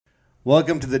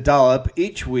Welcome to the Dollop.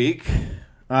 Each week,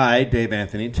 I, Dave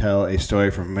Anthony, tell a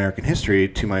story from American history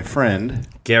to my friend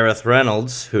Gareth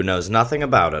Reynolds, who knows nothing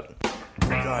about it.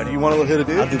 God, you want to hit a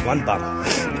dude? I'll do one bottle.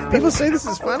 People say this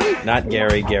is funny. Not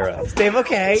Gary, Gareth. Dave,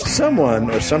 okay. Someone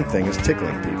or something is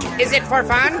tickling people. Is it for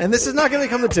fun? And this is not going to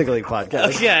become the Tickling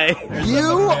Podcast. Okay.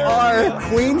 You are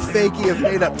Queen Fakey of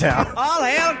Made Up Town. All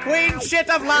hail Queen Shit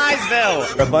of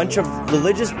Liesville. A bunch of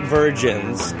religious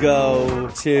virgins go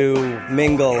to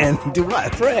mingle And do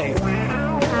what? pray.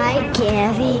 Hi,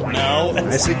 Gary. No.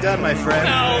 Nicely done, my friend.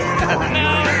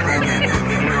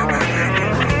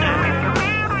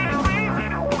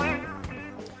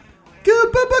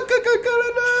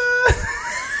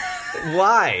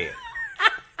 Why?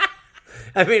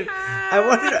 I mean, I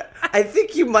wonder. I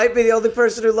think you might be the only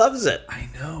person who loves it. I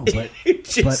know, but You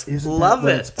just isn't love that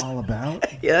what it. it's all about?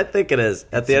 Yeah, I think it is.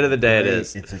 At the end of the day, it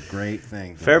is. It's a great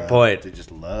thing. Fair point. To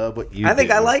just love what you I think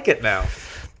do. I like it now.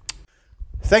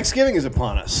 Thanksgiving is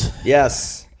upon us.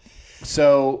 Yes.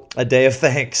 So, A day of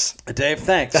thanks. a day of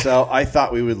thanks. So, I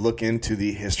thought we would look into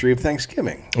the history of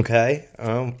Thanksgiving. Okay.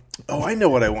 Oh, I know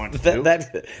what I want to do.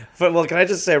 Well, can I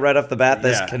just say right off the bat,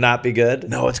 this Yeah. cannot be good.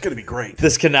 No, it's going to be great.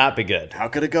 This cannot be good. How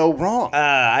could it go wrong?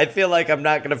 I feel like I'm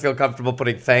not going to feel comfortable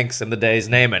putting thanks in the day's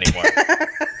name anymore.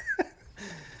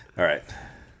 All right.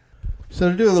 So,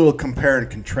 to do a little compare and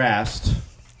contrast.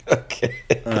 Okay.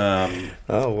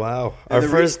 Oh wow. and Our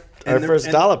the first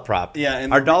dollop prop. Yeah,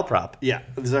 and our the- doll prop. Yeah,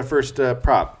 this is our first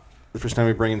prop. The first time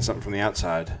we bring in something from the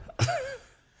outside.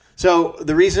 So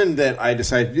the reason that I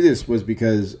decided to do this was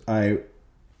because I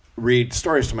read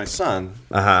stories to my son,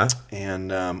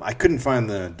 and I couldn't find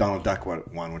the Donald Duck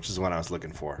one, which is the one I was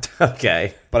looking for.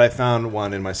 Okay. But I found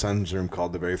one in my son's room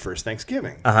called The Very First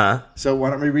Thanksgiving. So why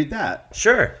don't we read that?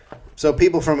 Sure. So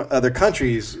people from other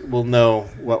countries will know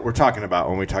what we're talking about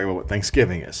when we talk about what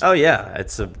Thanksgiving is. Oh yeah,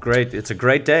 it's a great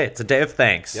day. It's a day of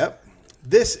thanks. Yep.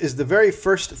 This is the very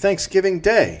first Thanksgiving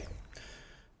day.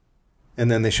 And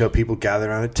then they show people gathered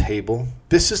around a table.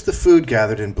 This is the food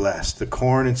gathered and blessed, the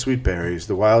corn and sweet berries,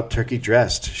 the wild turkey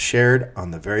dressed, shared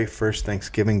on the very first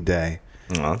Thanksgiving day.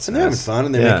 Oh, that's And they're having nice. fun,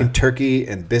 and they're Yeah. making turkey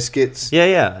and biscuits.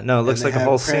 Yeah. No, it looks And like they a have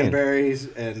whole scene. cranberries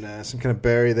and some kind of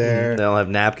berry there. They'll have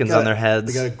napkins Got on their a-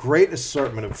 heads. They got a great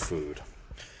assortment of food.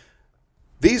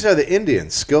 These are the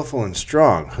Indians, skillful and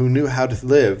strong, who knew how to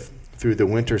live through the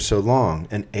winter so long,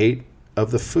 and ate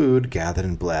of the food gathered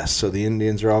and blessed. So the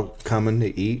Indians are all coming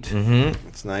to eat. Mm-hmm.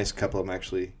 It's nice. A couple of them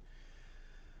actually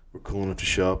were cool enough to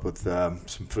show up with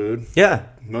some food. Yeah.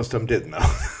 Most of them didn't,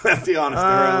 though. Let's be honest. There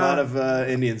were a lot of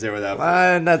Indians there without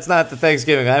food. That's not the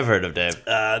Thanksgiving I've heard of, Dave.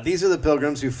 These are the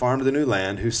pilgrims who farmed the new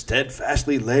land, who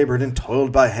steadfastly labored and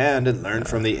toiled by hand and learned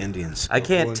from the Indians. I Skillful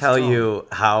can't and tell strong. you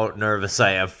how nervous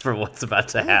I am for what's about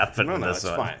to happen No, in no, this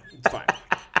it's one. fine. It's fine.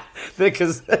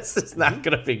 Because this is not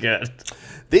going to be good.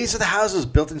 These are the houses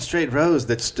built in straight rows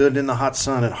that stood in the hot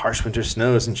sun and harsh winter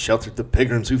snows and sheltered the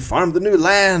pilgrims who farmed the new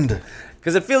land.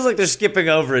 Because it feels like they're skipping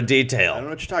over a I don't detail. know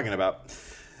what you're talking about.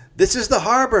 This is the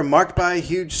harbor marked by a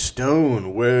huge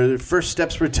stone where the first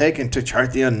steps were taken to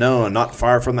chart the unknown, not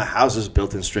far from the houses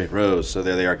built in straight rows. So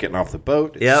there they are getting off the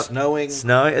boat. It's Yep. snowing.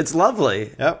 Snowing. It's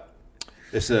lovely. Yep.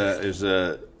 There's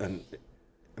an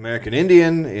American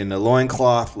Indian in a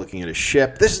loincloth looking at a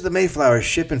ship. This is the Mayflower,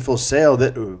 ship in full sail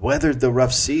that weathered the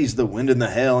rough seas, the wind and the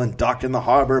hail, and docked in the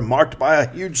harbor marked by a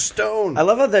huge stone. I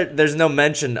love how there's no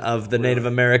mention of the Native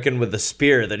American with the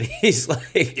spear that he's like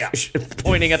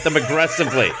pointing at them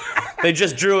aggressively. They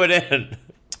just drew it in.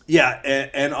 Yeah,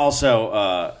 and also,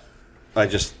 I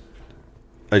just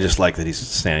like that he's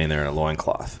standing there in a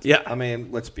loincloth. Yeah. I mean,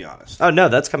 let's be honest. Oh no,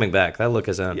 that's coming back. That look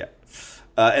is on. Yeah.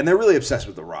 And they're really obsessed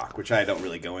with The Rock, which I don't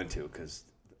really go into because,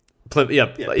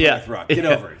 Yeah. Rock. Get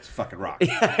over it. It's fucking Rock.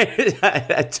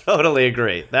 I totally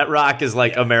agree. That Rock is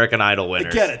like American Idol I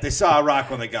winners. get it. They saw a rock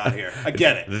when they got here. I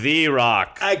get it. The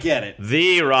Rock. I get it.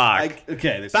 The Rock.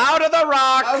 Okay. Bow to the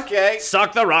Rock. Okay.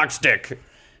 Suck the rock stick.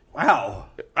 Wow.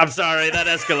 I'm sorry, that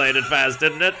escalated fast,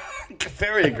 didn't it?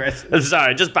 Very aggressive. I'm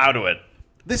sorry, just bow to it.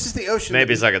 This is the ocean.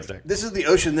 Maybe second stick. This is the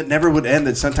ocean that never would end,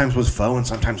 that sometimes was foe and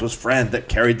sometimes was friend, that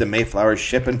carried the Mayflower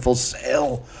ship in full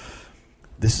sail.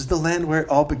 This is the land where it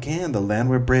all began, the land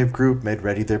where brave group made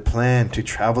ready their plan to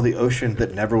travel the ocean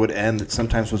that never would end, that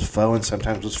sometimes was foe and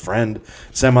sometimes was friend.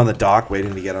 Some on the dock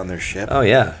waiting to get on their ship. Oh,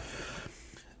 yeah.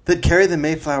 That carried the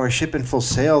Mayflower ship in full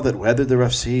sail, that weathered the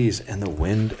rough seas and the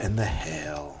wind and the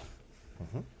hail.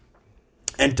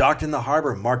 And docked in the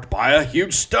harbor marked by a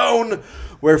huge stone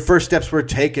where first steps were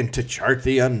taken to chart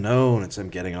the unknown. And so I'm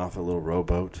getting off a little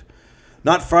rowboat.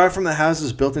 Not far from the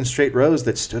houses built in straight rows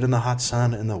that stood in the hot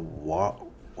sun and the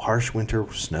harsh winter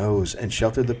snows and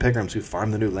sheltered the pilgrims who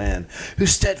farmed the new land, who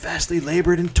steadfastly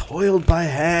labored and toiled by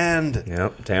hand.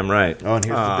 Yep, damn right. Oh, and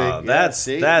here's the big... That's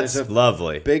there's a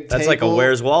lovely. big that's like a table.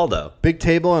 Where's Waldo? Big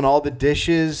table and all the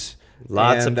dishes.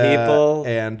 Lots of people.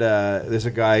 And there's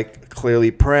a guy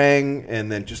clearly praying,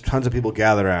 and then just tons of people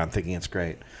gathered around thinking it's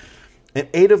great. And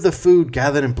ate of the food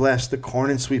gathered and blessed, the corn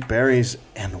and sweet berries,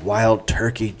 and wild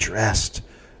turkey dressed,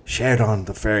 shared on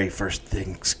the very first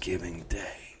Thanksgiving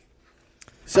Day.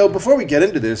 So before we get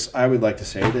into this, I would like to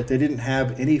say that they didn't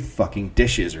have any fucking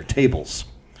dishes or tables.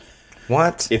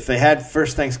 What? If they had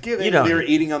first Thanksgiving, don't- they were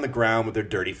eating on the ground with their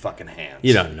dirty fucking hands.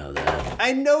 You don't know that.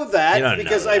 I know You that don't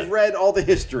because know that. I've read all the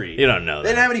history. You don't know They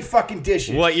didn't that. have any fucking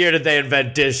dishes. What year did they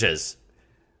invent dishes?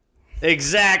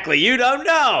 Exactly. You don't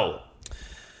know.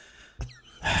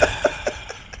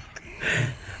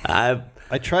 I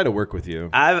try to work with you.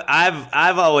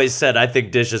 I've always said I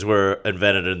think dishes were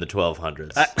invented in the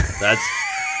 1200s.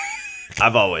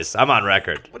 I'm on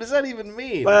record. What does that even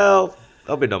mean? Well,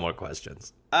 there'll be no more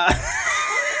questions.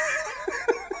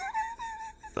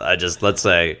 Let's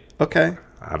say Okay.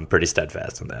 I'm pretty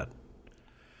steadfast in that.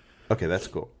 Okay, that's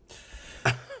cool.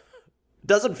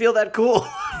 Doesn't feel that cool.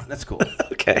 That's cool.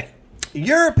 Okay.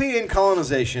 European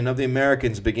colonization of the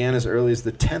Americans began as early as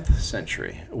the 10th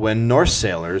century, when Norse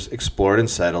sailors explored and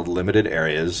settled limited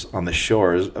areas on the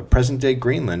shores of present-day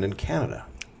Greenland and Canada.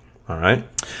 All right.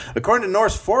 According to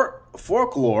Norse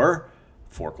folklore,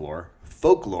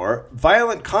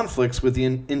 violent conflicts with the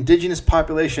indigenous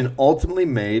population ultimately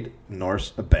made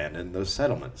Norse abandon those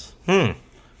settlements. So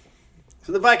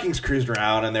the Vikings cruised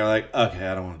around and they were like, okay,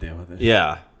 I don't want to deal with this.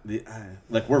 Yeah.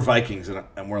 We're Vikings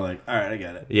and we're like, all right, I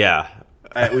get it. Yeah.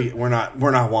 We're not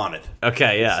wanted.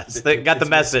 Okay, yeah. So they got the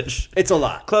message. It's a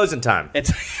lot. Closing time.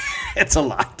 It's a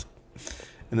lot.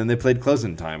 And then they played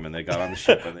closing time and they got on the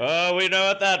ship. Oh, we know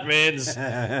what that means.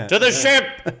 To the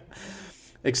ship!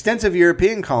 Extensive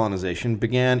European colonization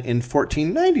began in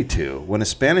 1492 when a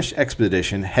Spanish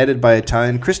expedition headed by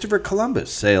Italian Christopher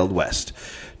Columbus sailed west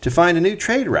to find a new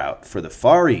trade route for the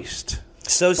Far East.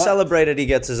 So celebrated he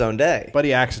gets his own day. But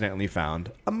he accidentally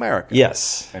found America.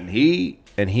 Yes. And he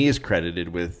is credited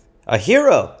with A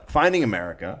hero. finding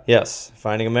America. Yes.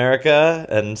 Finding America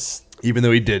and, Even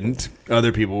though he didn't.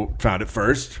 Other people found it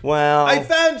first. well... I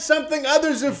found something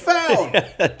others have found.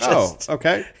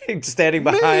 Okay. standing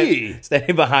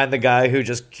behind the guy who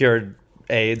just cured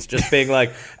AIDS, just being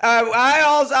like,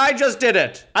 I just did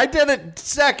it. I did it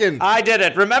second. I did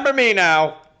it. Remember me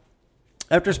now.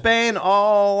 After Spain,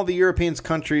 all the European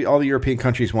countries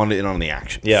wanted in on the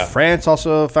action. Yeah. France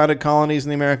also founded colonies in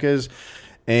the Americas,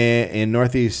 and in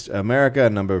Northeast America, a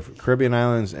number of Caribbean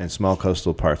islands, and small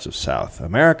coastal parts of South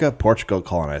America. Portugal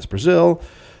colonized Brazil.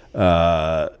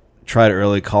 Tried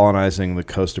early colonizing the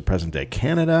coast of present-day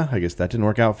Canada. I guess that didn't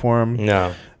work out for them.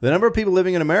 No. The number of people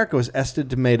living in America was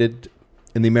estimated to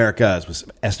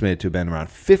have been around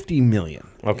 50 million.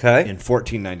 Okay. In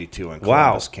 1492 when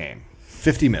Columbus came.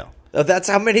 50 mil. Oh, that's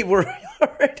how many were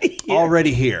already here.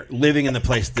 Already here, living in the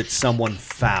place that someone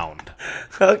found.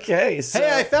 Okay. So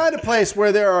Hey, I found a place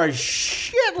where there are a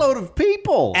shitload of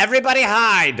people. everybody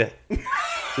hide.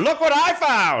 Look what I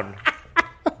found.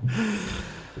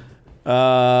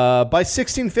 By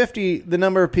 1650, the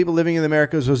number of people living in the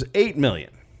Americas was 8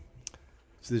 million.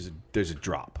 So there's a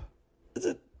drop.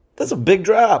 That's a big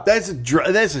drop. That's a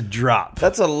drop.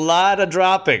 That's a lot of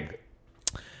dropping.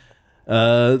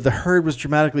 The herd was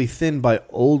dramatically thinned by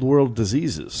old world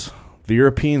diseases. The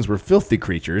Europeans were filthy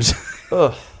creatures,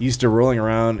 used to rolling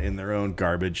around in their own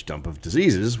garbage dump of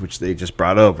diseases, which they just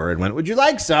brought over and went, "Would you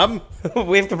like some?"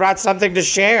 We've brought something to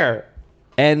share.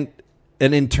 And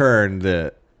in turn,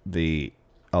 the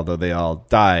although they all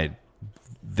died,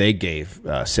 they gave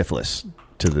syphilis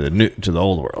to the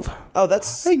old world. Oh,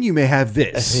 that's And you may have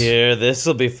this. here. This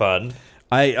will be fun.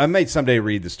 I might someday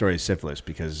read the story of syphilis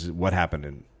because what happened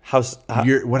in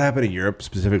what happened in Europe,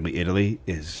 specifically Italy,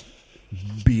 is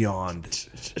beyond.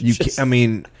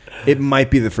 It might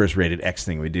be the first rated X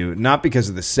thing we do, not because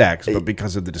of the sex, but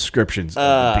because of the descriptions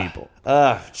of the people.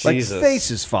 Jesus. Like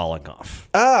faces falling off.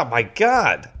 Oh my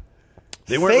God.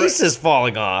 Faces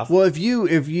falling off. Well, if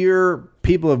your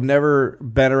people have never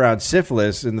been around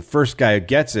syphilis, and the first guy who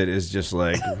gets it is just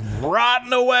like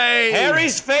rotting away.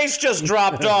 Harry's face just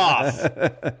dropped off.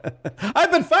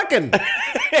 I've been fucking.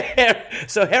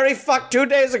 So Harry fucked 2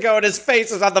 days ago, and his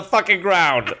face is on the fucking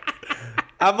ground.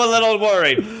 I'm a little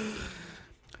worried.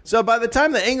 So by the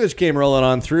time the English came rolling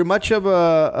on through, much of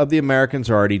the Americans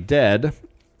are already dead.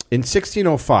 In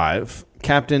 1605,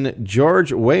 Captain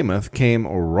George Weymouth came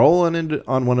rolling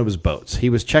on one of his boats. He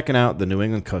was checking out the New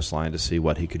England coastline to see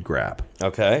what he could grab.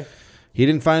 Okay. He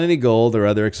didn't find any gold or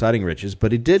other exciting riches,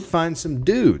 but he did find some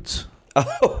dudes.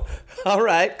 Oh, all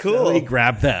right, cool. So he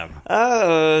grabbed them.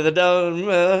 Oh,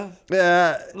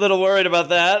 little worried about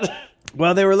that.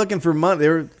 Well, they were looking for money.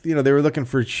 They were looking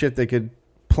for shit they could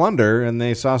plunder, and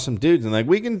they saw some dudes and like,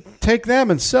 we can take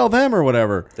them and sell them or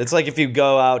whatever. It's like if you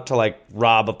go out to like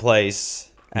rob a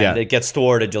place and Yeah. it gets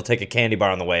thwarted, you'll take a candy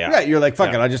bar on the way out. Yeah, you're like,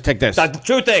 fuck it, I'll just take this.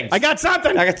 Two things. I got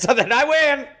something. I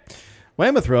win.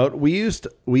 Weymouth wrote, we used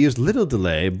little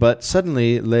delay, but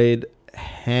suddenly laid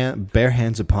bare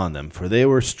hands upon them, for they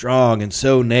were strong and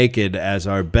so naked as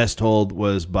our best hold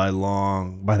was by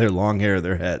their long hair of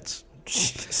their heads.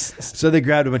 So they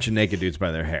grabbed a bunch of naked dudes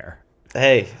by their hair.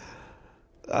 Hey,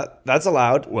 that's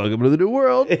allowed. Welcome to the new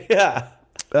world. Yeah.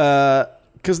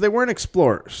 Because they weren't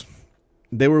explorers.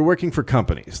 They were working for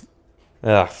companies.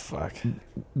 Oh, fuck.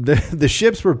 The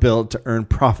ships were built to earn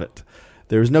profit.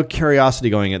 There was no curiosity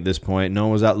going at this point. No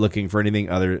one was out looking for anything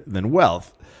other than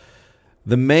wealth.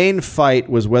 The main fight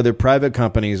was whether private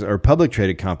companies or public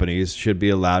traded companies should be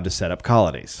allowed to set up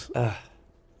colonies.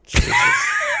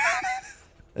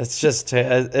 It's just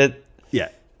Yeah.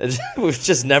 we've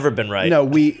just never been right. No,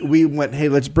 we went, hey,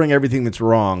 let's bring everything that's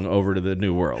wrong over to the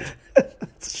new world.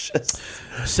 It's just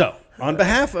So, on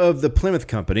behalf of the Plymouth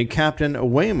Company, Captain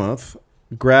Weymouth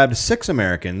grabbed 6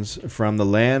 Americans from the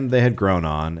land they had grown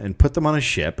on and put them on a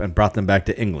ship and brought them back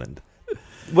to England.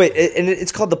 wait, and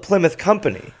it's called the Plymouth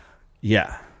Company.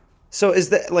 Yeah. So is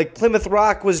that like Plymouth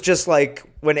Rock was just like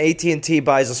when AT&T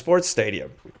buys a sports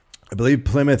stadium? I believe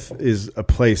Plymouth is a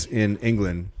place in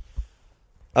England,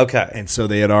 Okay. and so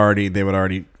they had already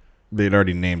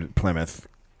named it Plymouth.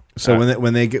 So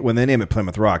when they name it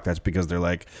Plymouth Rock, that's because they're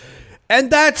like, and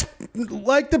that's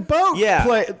like the boat.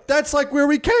 Yeah. That's like where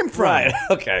we came from. Right.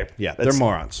 Okay. Yeah, they're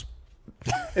morons.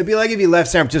 It'd be like if you left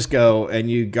San Francisco and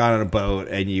you got on a boat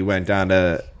and you went down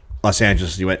to Los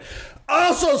Angeles and you went,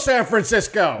 also San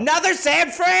Francisco. Another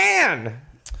San Fran.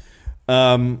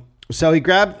 So he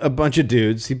grabbed a bunch of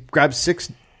dudes. He grabbed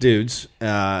 6 dudes.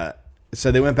 So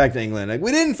they went back to England. Like,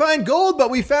 we didn't find gold, but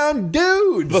we found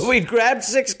dudes. But we grabbed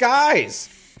 6 guys.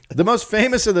 The most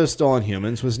famous of those stolen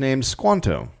humans was named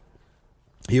Squanto.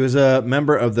 He was a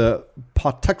member of the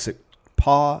Pawtuxet.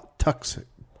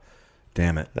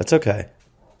 Damn it. That's okay.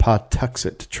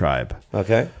 Pawtuxet tribe.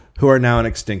 Okay. Who are now an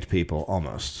extinct people,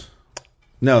 almost.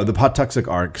 No, the Pawtuxet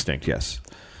are extinct, yes.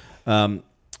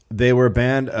 They were a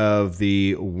band of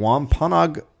the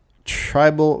Wampanoag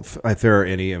tribal. If there are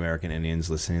any American Indians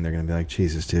listening, they're going to be like,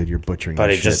 Jesus, dude, you're butchering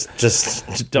Buddy, that shit.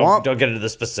 just don't get into the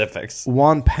specifics.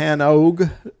 Wampanoag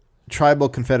Tribal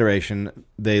Confederation.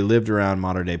 They lived around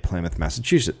modern-day Plymouth,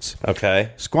 Massachusetts.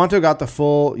 Okay. Squanto got the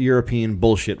full European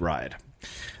bullshit ride.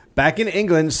 Back in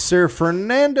England, Sir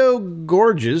Fernando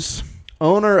Gorges,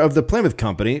 owner of the Plymouth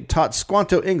Company, taught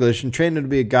Squanto English and trained him to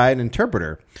be a guide and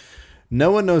interpreter.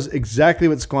 No one knows exactly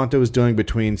what Squanto was doing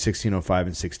between 1605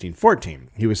 and 1614.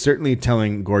 He was certainly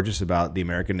telling Gorges about the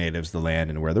American natives, the land,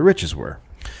 and where the riches were.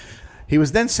 He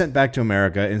was then sent back to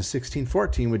America in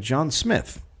 1614 with John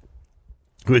Smith,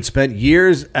 who had spent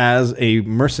years as a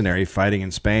mercenary fighting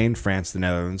in Spain, France, the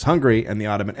Netherlands, Hungary, and the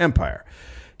Ottoman Empire.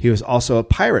 He was also a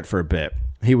pirate for a bit.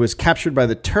 He was captured by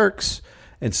the Turks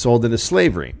and sold into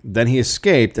slavery. Then he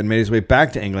escaped and made his way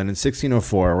back to England in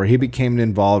 1604, where he became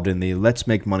involved in the Let's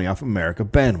Make Money Off America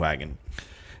bandwagon.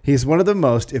 He is one of the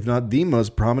most, if not the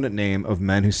most, prominent name of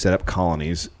men who set up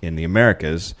colonies in the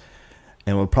Americas,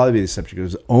 and will probably be the subject of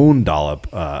his own dollop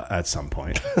at some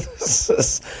point. This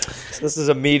is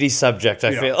a meaty subject,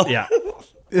 I feel. Yeah.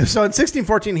 So in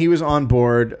 1614, he was on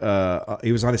board.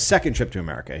 He was on his second trip to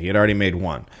America. He had already made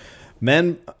one.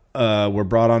 Men were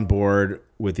brought on board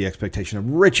with the expectation of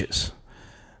riches.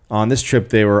 On this trip,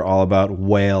 they were all about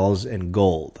whales and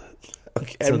gold.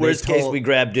 Okay. So And worst case, we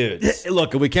grab dudes.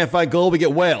 Look, if we can't find gold, we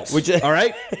get whales. All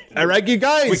right? All right, you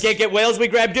guys? We can't get whales, we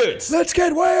grab dudes. Let's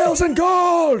get whales and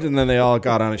gold. And then they all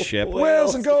got on a ship.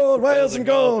 Whales and gold, whales and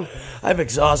gold. I'm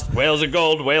exhausted. Whales and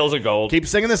gold, whales and gold. Keep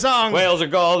singing the song. Whales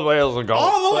and gold, whales and gold.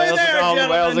 All the way whales there, and gold,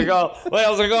 gentlemen. whales and gold,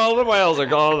 whales and gold, and whales and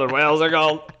gold, and whales and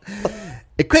gold.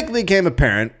 It quickly became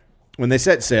apparent when they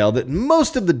set sail that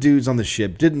most of the dudes on the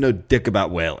ship didn't know dick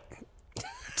about whaling.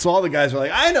 So all the guys were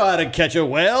like, I know how to catch a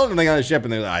whale. And they got on the ship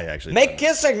and they're like, I actually Make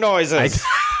kissing noises. Is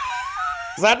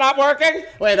that not working?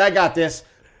 Wait, I got this.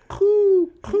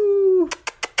 Coo, coo.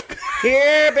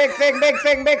 Here, big thing, big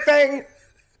thing, big thing.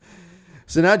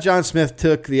 So now John Smith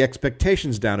took the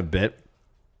expectations down a bit,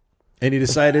 and he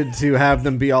decided to have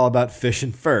them be all about fish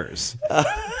and furs.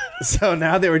 So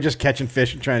now they were just catching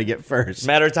fish and trying to get furs.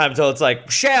 Matter of time until it's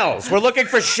like, shells. We're looking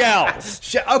for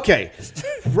shells. Okay,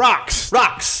 rocks.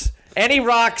 Rocks. Any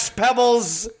rocks,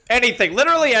 pebbles, anything.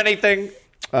 Literally anything.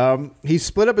 He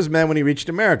split up his men when he reached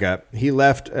America. He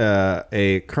left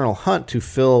a Colonel Hunt to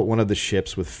fill one of the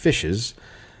ships with fishes,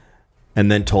 and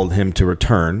then told him to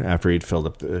return after he'd filled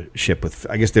up the ship with...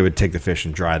 I guess they would take the fish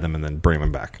and dry them and then bring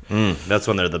them back. That's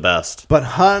when they're the best. But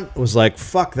Hunt was like,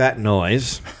 fuck that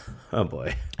noise. Oh,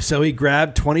 boy. So he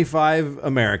grabbed 25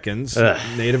 Americans,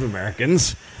 Native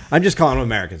Americans. I'm just calling them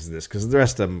Americans in this because the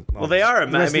rest of them... Well, they are.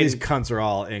 The rest of these cunts are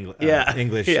all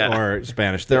English Yeah. or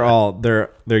Spanish. They're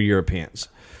Europeans.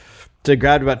 So he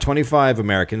grabbed about 25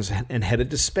 Americans and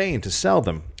headed to Spain to sell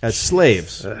them as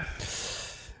slaves.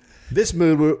 This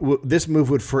move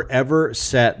would forever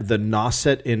set the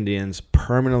Nauset Indians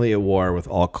permanently at war with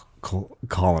all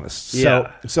colonists.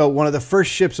 Yeah. So one of the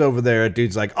first ships over there, a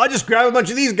dude's like, I'll just grab a bunch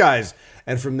of these guys.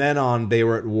 And from then on, they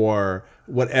were at war.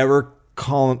 Whatever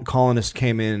colonists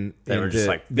came in, They were just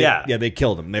like, they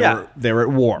killed them. Yeah. They were at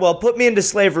war. Well, put me into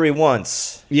slavery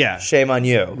once. Yeah. Shame on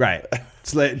you. Right.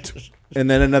 And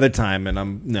then another time,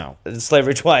 and no.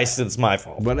 Slavery twice, it's my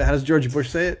fault. How does George Bush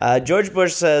say it? George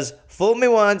Bush says, fool me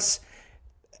once,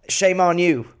 shame on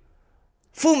you.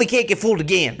 Fool me can't get fooled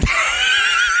again.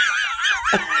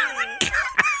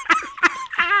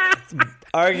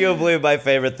 Arguably my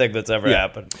favorite thing that's ever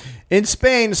happened. In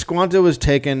Spain, Squanto was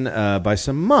taken by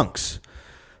some monks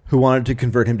who wanted to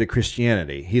convert him to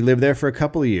Christianity. He lived there for a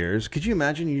couple of years. Could you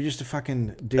imagine? You're just a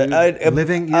fucking dude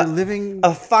living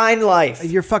A fine life.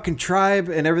 your fucking tribe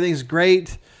and everything's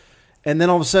great, and then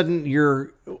all of a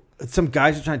sudden some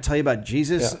guys are trying to tell you about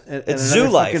Jesus in It's another zoo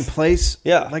life. fucking place.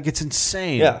 Yeah. Like it's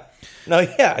insane. Yeah. No,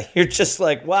 yeah. You're just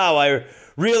like, wow, I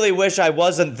really wish I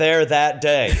wasn't there that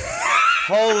day.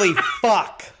 Holy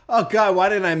fuck. Oh God, why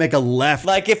didn't I make a left?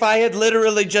 Like, if I had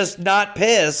literally just not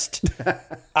pissed,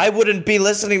 I wouldn't be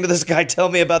listening to this guy tell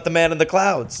me about the man in the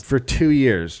clouds. For 2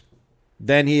 years.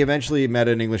 Then he eventually met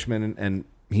an Englishman, and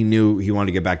he knew he wanted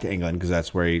to get back to England because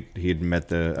that's where he had met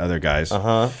the other guys.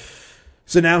 So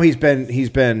now he's been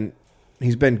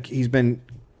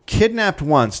kidnapped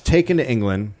once, taken to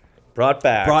England, Brought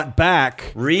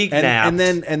back,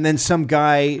 reknapped, and then some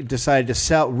guy decided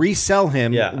to resell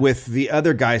him with the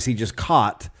other guys he just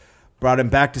caught. Brought him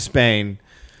back to Spain,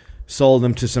 sold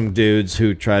him to some dudes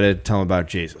who tried to tell him about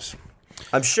Jesus.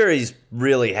 I'm sure he's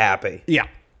really happy. Yeah.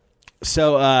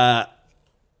 So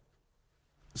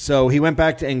he went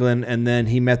back to England, and then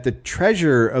he met the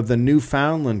treasurer of the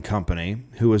Newfoundland company,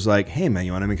 who was like, "Hey man,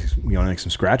 you want to make some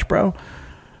scratch, bro?"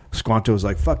 Squanto was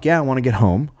like, "Fuck yeah, I want to get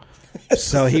home."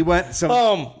 So he went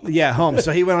home. Yeah, home.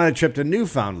 So he went on a trip to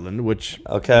Newfoundland, which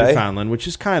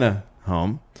is kind of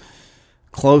home,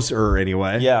 closer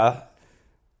anyway. Yeah.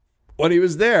 When he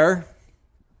was there,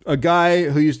 a guy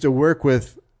who used to work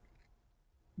with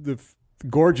the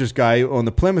gorgeous guy who owned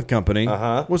the Plymouth Company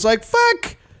was like,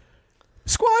 "Fuck,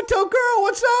 Squanto girl,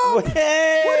 what's up?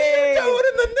 Hey! What are you doing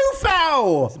in the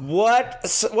Newfound?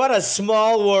 What a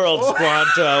small world,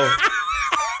 Squanto."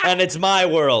 And it's my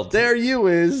world. There you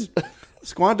is.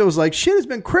 Squanto was like, "Shit has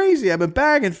been crazy. I've been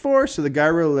back and forth." So the guy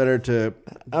wrote a letter to...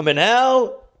 I'm in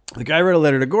hell. The guy wrote a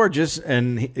letter to Gorgeous,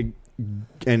 and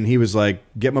he was like,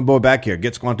 "Get my boy back here.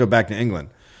 Get Squanto back to England."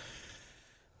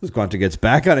 Squanto gets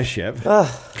back on a ship.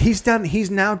 He's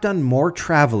now done more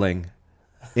traveling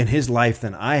in his life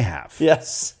than I have.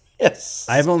 Yes.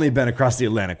 I've only been across the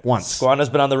Atlantic once. Squanto's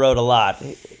been on the road a lot.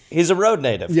 He's a road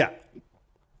native. Yeah.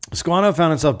 Squanto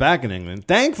found himself back in England.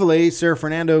 Thankfully, Sir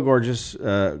Fernando Gorges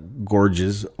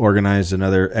organized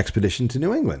another expedition to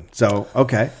New England. So,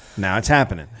 okay, now it's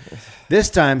happening. This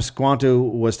time, Squanto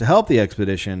was to help the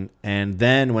expedition, and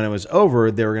then when it was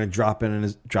over, they were going to drop him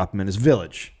in his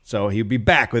village. So he'd be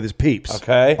back with his peeps.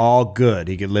 Okay. All good.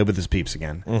 He could live with his peeps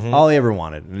again. Mm-hmm. All he ever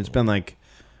wanted. And it's been like,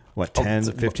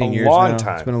 15 years now?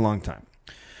 It's been a long time.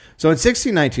 So in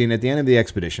 1619, at the end of the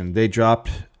expedition, they dropped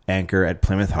anchor at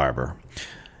Plymouth Harbor.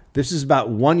 This is about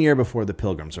 1 year before the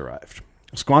Pilgrims arrived.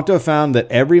 Squanto found that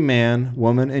every man,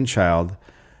 woman, and child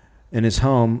in his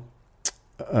home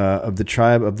of the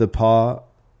tribe of the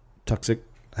Pawtuxet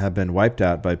have been wiped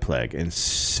out by plague in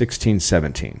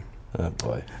 1617. Oh,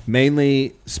 boy.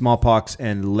 Mainly smallpox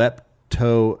and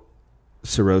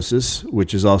leptocirrhosis,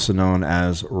 which is also known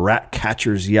as rat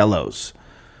catcher's yellows.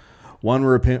 One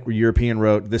European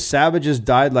wrote, "The savages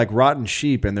died like rotten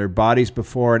sheep, and their bodies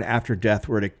before and after death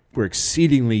were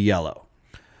exceedingly yellow."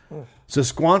 So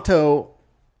Squanto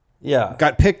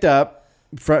got picked up.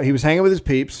 He was hanging with his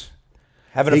peeps.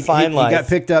 Having a fine life. He got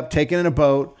picked up, taken in a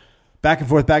boat, back and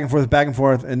forth,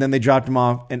 and then they dropped him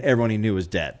off, and everyone he knew was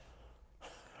dead.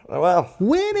 Well.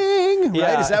 Winning!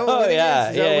 Yeah. Right? Is that what winning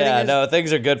is? Yeah. No,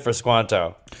 things are good for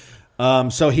Squanto.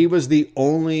 So he was the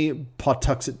only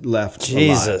Pawtuxet left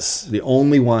Jesus. alive. The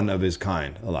only one of his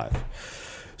kind alive.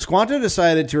 Squanto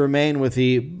decided to remain with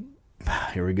the,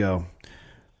 here we go,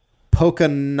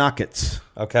 Pokanockets,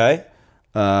 Okay.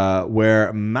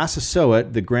 where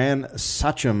Massasoit, the Grand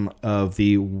Sachem of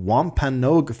the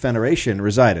Wampanoag Federation,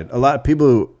 resided. A lot of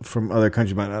people from other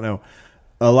countries might not know.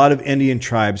 A lot of Indian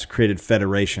tribes created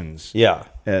federations. Yeah.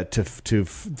 To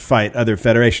fight other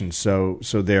federations. So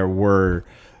there were,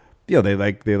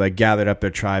 they gathered up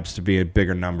their tribes to be in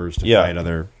bigger numbers to fight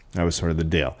other. That was sort of the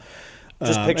deal.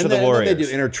 Just picture the and warriors. then they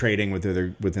do intertrading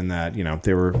within that.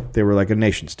 They were like a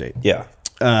nation state. Yeah.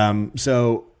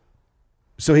 So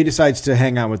he decides to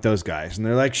hang out with those guys, and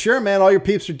they're like, "Sure, man, all your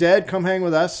peeps are dead. Come hang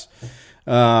with us."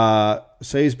 So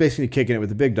he's basically kicking it with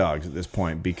the big dogs at this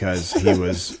point because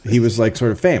he was like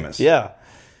sort of famous. Yeah.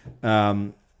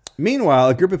 Meanwhile,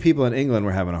 a group of people in England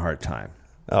were having a hard time.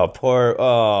 Oh, poor.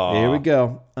 Oh. Here we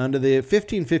go. Under the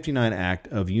 1559 Act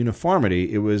of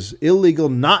Uniformity, it was illegal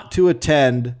not to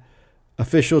attend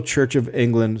official Church of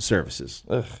England services.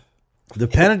 Ugh. The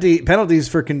penalties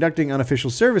for conducting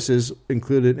unofficial services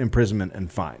included imprisonment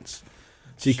and fines.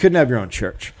 So you couldn't have your own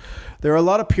church. There were a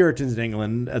lot of Puritans in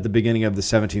England at the beginning of the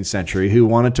 17th century who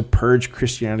wanted to purge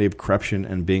Christianity of corruption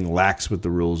and being lax with the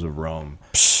rules of Rome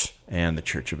and the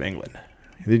Church of England.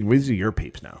 These are your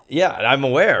peeps now. Yeah, I'm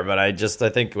aware, but I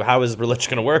think, how is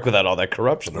religion going to work without all that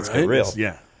corruption? Let's get real.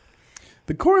 Yeah.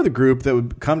 The core of the group that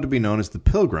would come to be known as the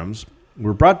Pilgrims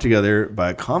were brought together by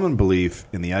a common belief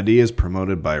in the ideas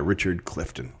promoted by Richard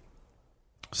Clifton.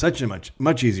 Such a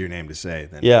much easier name to say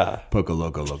than Poco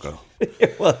Loco Loco.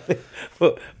 Well,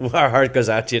 our heart goes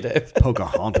out to you, Dave.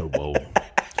 Pocahontas.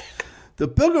 The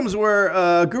Pilgrims were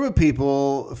a group of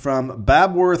people from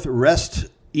Babworth,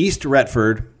 East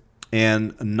Retford,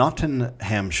 and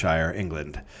Nottinghamshire,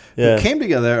 England, who came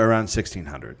together around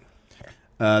 1600.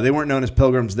 They weren't known as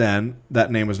Pilgrims then. That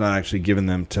name was not actually given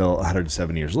them till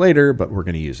 107 years later, but we're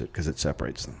going to use it because it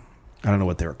separates them. I don't know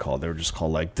what they were called. They were just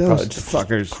called like those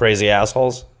fuckers. Crazy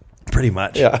assholes. Pretty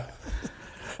much. Yeah.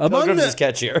 Pilgrims is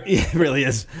catchier. Yeah, it really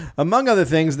is. Among other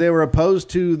things, they were opposed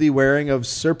to the wearing of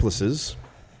surplices.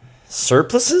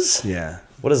 Surplices? Yeah.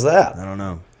 What is that? I don't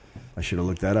know. I should have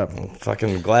looked that up.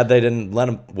 Fucking glad they didn't let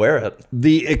them wear it.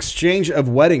 The exchange of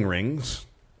wedding rings.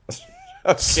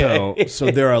 Okay.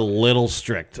 So they're a little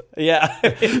strict. Yeah.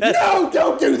 No,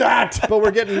 don't do that. But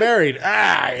we're getting married.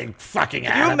 Fucking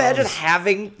Can you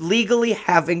imagine legally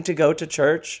having to go to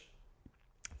church?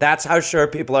 That's how sure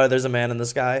people are there's a man in the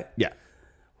sky? Yeah.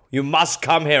 You must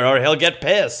come here or he'll get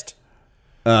pissed.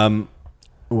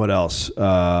 What else?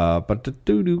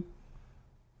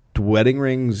 Wedding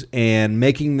rings and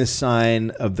making the sign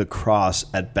of the cross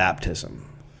at baptism.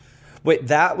 Wait,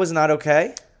 that was not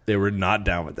okay? They were not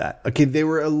down with that. Okay, they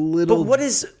were a little... But what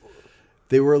is...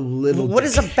 They were a little... What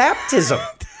is a baptism?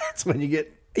 That's when you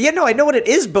get... Yeah, no, I know what it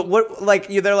is, but what? Like,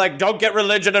 they're like, don't get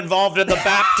religion involved in the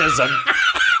baptism.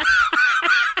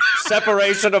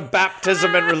 Separation of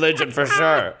baptism and religion for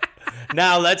sure.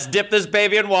 Now let's dip this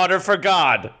baby in water for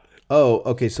God. Oh,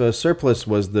 okay. So a surplice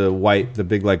was the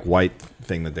big like white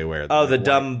thing that they wear. Oh,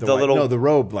 the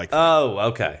robe like. Oh,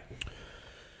 okay.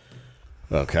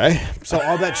 Okay. So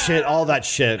all that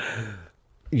shit.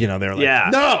 You know, they're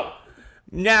like,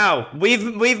 no, we've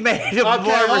made it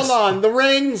okay, hold on. The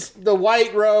rings, the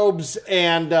white robes,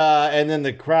 and then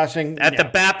the crossing the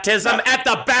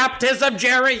baptism,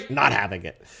 Jerry. Not having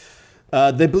it.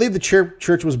 They believed the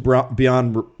church was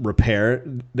beyond repair.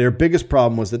 Their biggest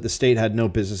problem was that the state had no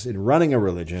business in running a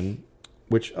religion,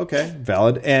 which, okay,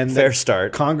 valid. And fair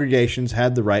start. Congregations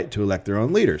had the right to elect their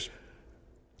own leaders.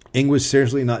 Ing was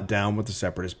seriously not down with the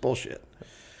separatist bullshit.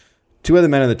 Two other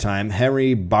men at the time,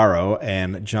 Henry Barrow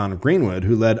and John Greenwood,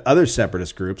 who led other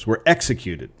separatist groups, were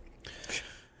executed.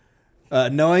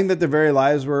 Knowing that their very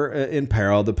lives were in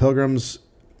peril, the Pilgrims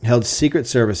held secret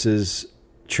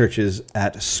churches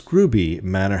at Scrooby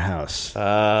Manor House.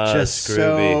 Just Scrooby.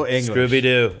 so English.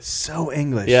 Scrooby-Doo. So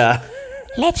English. Yeah.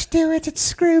 Let's do it at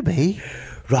Scrooby.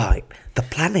 Right. The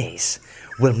plan is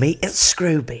we'll meet at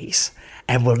Scrooby's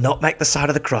and we'll not make the sign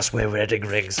of the cross where we're wedding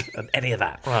rings and any of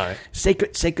that. Right.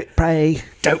 Secret pray.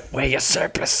 Don't wear your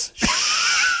surplice.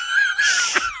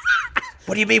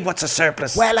 What do you mean, what's a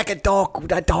surplice? Wear like a dark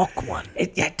one.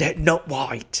 Not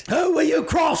white. Who are you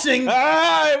crossing?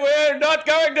 Hi, we're not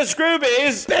going to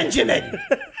Scroobies. Benjamin,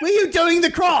 were you doing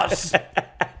the cross?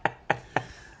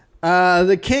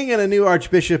 The king and a new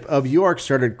Archbishop of York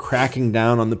started cracking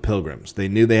down on the Pilgrims. They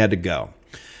knew they had to go.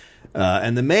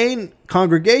 And the main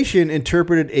congregation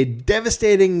interpreted a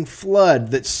devastating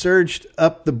flood that surged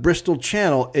up the Bristol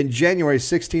Channel in January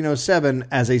 1607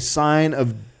 as a sign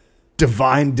of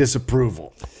divine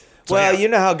disapproval. So, you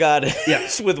know how God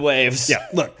is with waves. Yeah,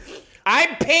 look.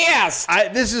 I'm pissed.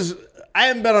 I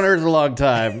haven't been on Earth in a long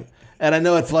time, and I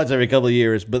know it floods every couple of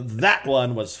years, but that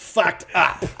one was fucked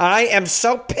up. I am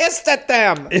so pissed at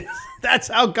them. That's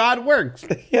how God works.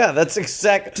 Yeah, that's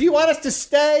exact. Do you want us to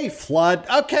stay? Flood.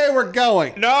 Okay, we're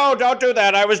going. No, don't do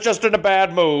that. I was just in a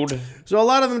bad mood. So a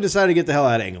lot of them decided to get the hell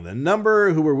out of England. The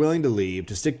number who were willing to leave,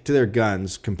 to stick to their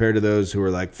guns, compared to those who were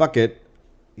like, fuck it,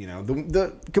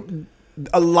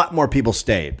 a lot more people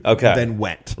stayed than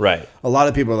went. Right. A lot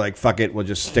of people are like, fuck it, we'll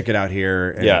just stick it out here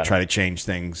and try to change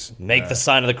things. Make the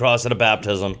sign of the cross at a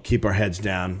baptism. Keep our heads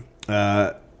down.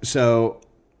 So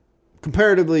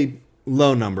comparatively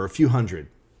low number, a few hundred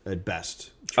at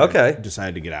best.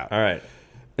 Decided to get out. All right.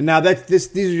 And now these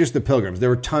are just the Pilgrims. There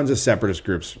were tons of separatist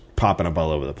groups popping up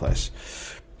all over the place.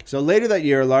 So later that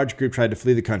year, a large group tried to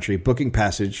flee the country, booking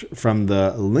passage from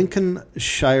the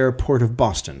Lincolnshire port of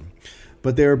Boston.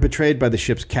 But they were betrayed by the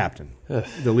ship's captain. Ugh.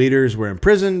 The leaders were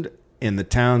imprisoned in the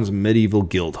town's medieval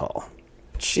guild hall.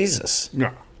 Jesus.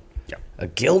 Yeah. A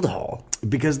guild hall?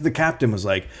 Because the captain was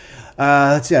like,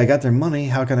 let's see, I got their money.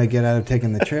 How can I get out of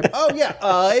taking the trip? Oh,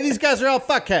 yeah. These guys are all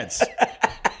fuckheads.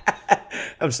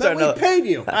 I'm starting we paid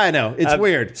you. I know. It's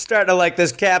weird. Starting to like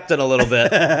this captain a little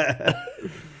bit.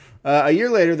 A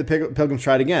year later, the Pilgrims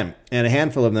tried again, and a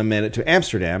handful of them made it to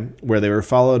Amsterdam, where they were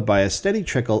followed by a steady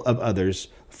trickle of others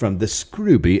from the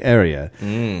Scrooby area.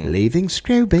 Leaving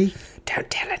Scrooby. Don't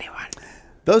tell anyone.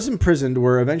 Those imprisoned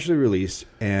were eventually released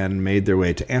and made their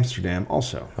way to Amsterdam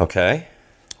also. Okay.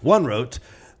 One wrote,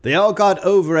 "They all got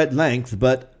over at length,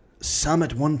 but some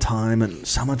at one time and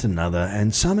some at another,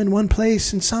 and some in one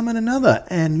place and some in another,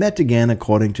 and met again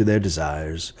according to their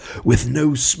desires, with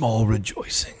no small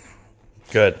rejoicing."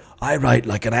 Good. I write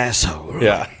like an asshole.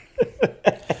 Yeah.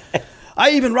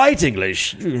 I even write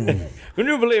English. Can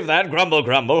you believe that? Grumble,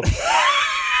 grumble.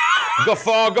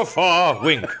 Guffaw, guffaw,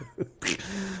 wink.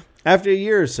 After a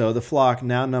year or so, the flock,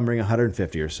 now numbering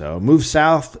 150 or so, moved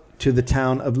south to the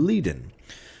town of Leiden.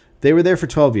 They were there for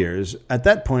 12 years. At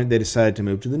that point, they decided to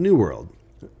move to the New World.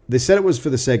 They said it was for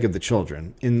the sake of the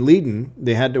children. In Leiden,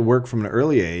 they had to work from an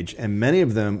early age, and many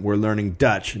of them were learning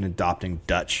Dutch and adopting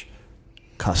Dutch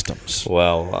customs.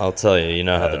 Well, I'll tell you, you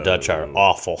know how the Dutch are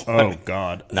awful. Oh,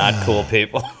 God. Not cool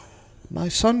people. My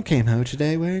son came home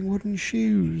today wearing wooden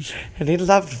shoes. And he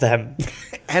loved them.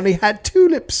 And he had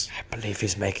tulips. I believe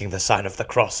he's making the sign of the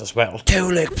cross as well.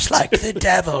 Tulips like the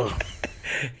devil.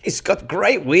 He's got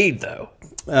great weed, though.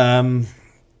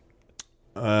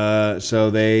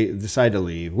 So they decided to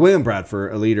leave. William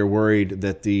Bradford, a leader, worried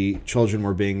that the children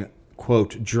were being,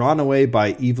 quote, drawn away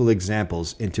by evil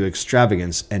examples into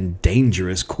extravagance and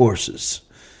dangerous courses.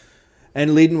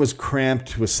 And Leiden was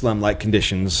cramped with slum-like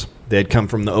conditions. They had come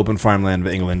from the open farmland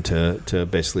of England to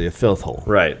basically a filth hole.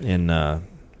 Right. In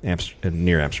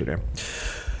near Amsterdam.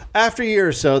 After a year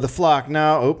or so, the flock I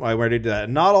already did that.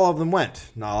 Not all of them went.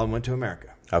 Not all of them went to America.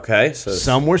 Okay. So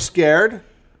some were scared.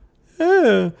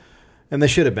 And they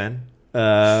should have been.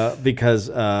 Because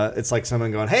it's like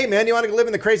someone going, "Hey, man, you want to live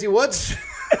in the crazy woods?"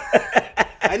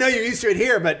 I know you're used to it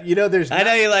here, but there's... I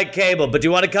know you like cable, but do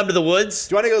you want to come to the woods?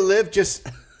 Do you want to go live just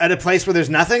at a place where there's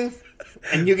nothing?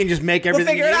 And you can just make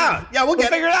everything. We'll figure it out. Yeah, we'll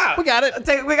figure it out. We got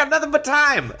it. We got nothing but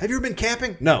time. Have you ever been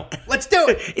camping? No. Let's do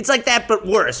it. It's like that, but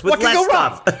worse, with What could less go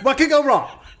stuff. wrong? What could go wrong?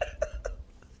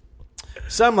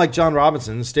 Some, like John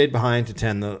Robinson, stayed behind to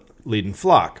tend the Leiden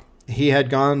flock. He had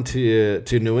gone to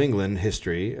New England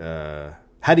history.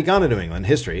 Had he gone to New England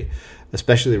history,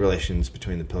 especially the relations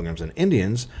between the Pilgrims and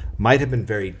Indians, might have been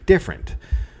very different.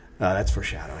 That's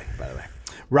foreshadowing, by the way.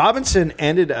 Robinson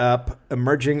ended up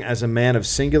emerging as a man of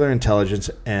singular intelligence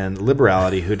and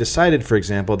liberality who decided, for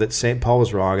example, that St. Paul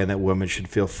was wrong and that women should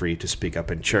feel free to speak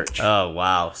up in church. Oh,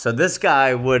 wow. So this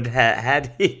guy would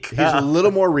had he He was a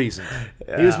little more reasoned.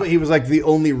 Yeah. He was like the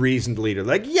only reasoned leader.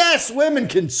 Like, yes, women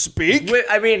can speak.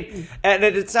 I mean, and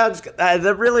it sounds,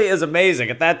 that really is amazing.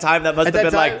 At that time, that must have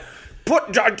been like,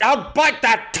 put down, bite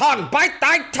that tongue, bite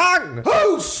thy tongue.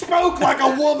 Who spoke like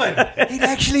a woman? It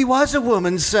actually was a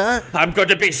woman, sir. I'm going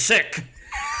to be sick.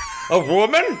 A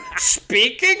woman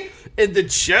speaking in the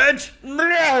church?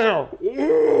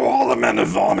 All the men are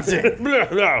vomiting.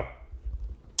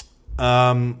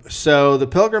 So the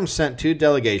Pilgrims sent 2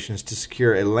 delegations to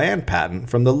secure a land patent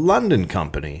from the London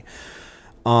Company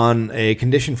on a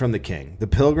condition from the king. The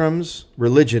Pilgrims'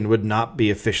 religion would not be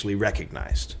officially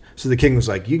recognized. So the king was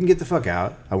like, you can get the fuck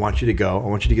out. I want you to go. I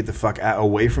want you to get the fuck out,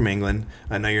 away from England.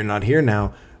 I know you're not here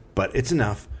now, but it's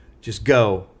enough. Just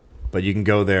go. But you can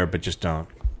go there, but just don't.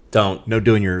 No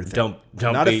doing your thing.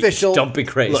 Don't not be official. Don't be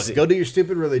crazy. Look, go do your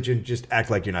stupid religion. Just act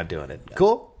like you're not doing it.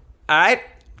 Cool? All right.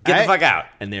 Get the fuck out.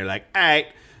 And they're like, all right.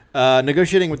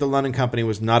 Negotiating with the London Company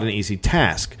was not an easy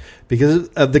task. Because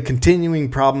of the continuing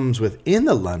problems within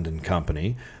the London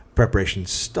Company,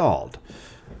 preparations stalled.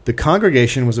 The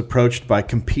congregation was approached by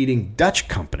competing Dutch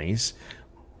companies,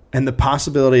 and the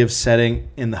possibility of setting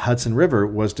in the Hudson River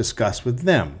was discussed with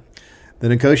them. The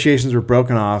negotiations were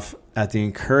broken off at the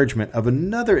encouragement of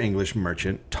another English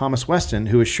merchant, Thomas Weston,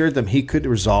 who assured them he could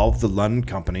resolve the London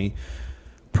Company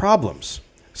problems.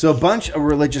 So a bunch of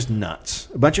religious nuts,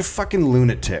 a bunch of fucking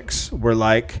lunatics were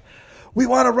like, we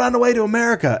want to run away to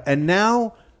America. And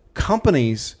now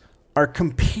companies are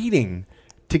competing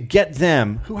to get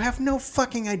them, who have no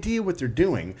fucking idea what they're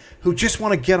doing, who just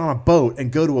want to get on a boat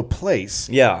and go to a place.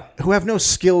 Yeah. Who have no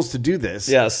skills to do this.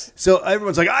 Yes. So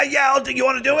everyone's like, you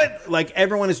want to do it? Like,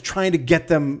 everyone is trying to get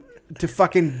them to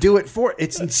fucking do it for it.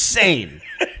 It's insane.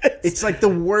 It's like the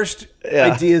worst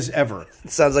ideas ever.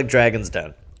 It sounds like Dragon's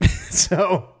Den.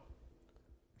 So,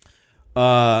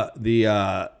 but at the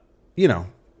end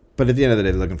of the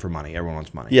day, they're looking for money. Everyone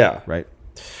wants money. Yeah. Right?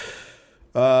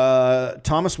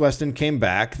 Thomas Weston came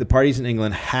back. The parties in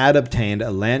England had obtained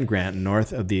a land grant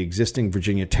north of the existing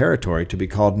Virginia territory to be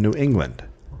called New England.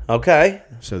 Okay.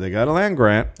 So they got a land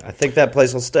grant. I think that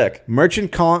place will stick.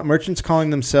 Merchants calling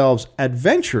themselves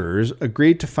adventurers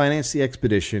agreed to finance the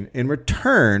expedition in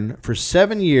return for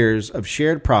 7 years of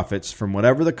shared profits from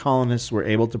whatever the colonists were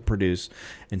able to produce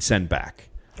and send back.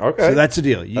 Okay. So that's the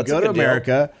deal. You That's go a to good deal.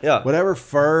 America, Yeah. whatever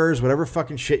furs, whatever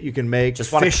fucking shit you can make.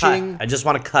 Just want to fishing, cut. I just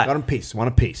want to cut. I want a piece. I want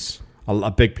a piece.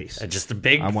 A big piece. Just a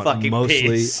big I want fucking mostly,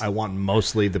 piece. I want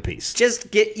mostly the piece.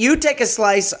 Just you take a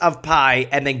slice of pie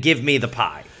and then give me the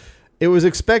pie. It was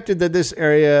expected that this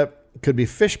area could be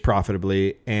fished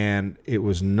profitably, and it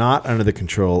was not under the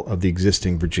control of the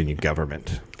existing Virginia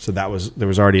government. So there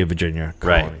was already a Virginia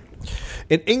colony. Right.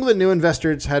 In England, new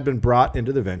investors had been brought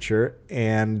into the venture,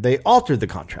 and they altered the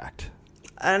contract.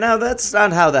 No, that's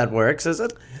not how that works, is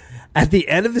it? At the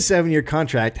end of the 7-year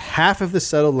contract, half of the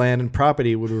settled land and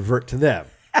property would revert to them.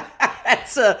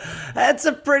 That's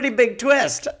a pretty big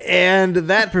twist. And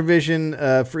that provision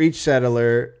for each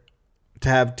settler to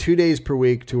have 2 days per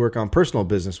week to work on personal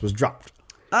business was dropped.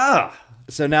 Ah.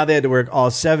 So now they had to work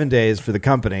all 7 days for the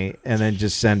company and then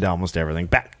just send almost everything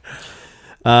back.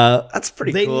 That's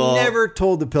pretty They cool. never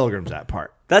told the Pilgrims that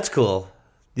part. That's cool.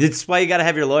 It's why you got to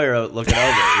have your lawyer out looking over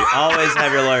it. You always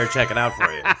have your lawyer checking out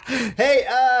for you. Hey,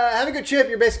 have a good trip.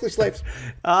 You're basically slaves.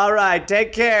 All right,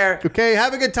 take care. Okay,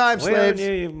 have a good time, slaves.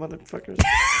 You motherfuckers.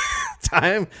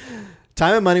 Time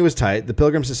and money was tight. The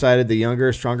Pilgrims decided the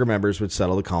younger, stronger members would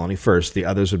settle the colony first. The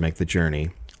others would make the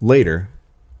journey later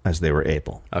as they were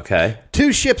able. Okay.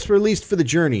 2 ships were leased for the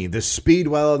journey, the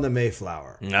Speedwell and the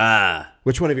Mayflower.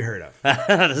 Which one have you heard of?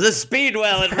 The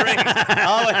Speedwell it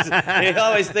rings. You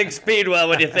always think Speedwell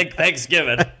when you think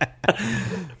Thanksgiving.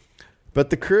 But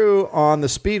the crew on the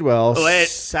Speedwell Wait.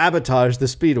 sabotaged the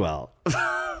Speedwell.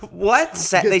 What?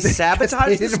 They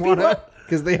sabotaged the Speedwell?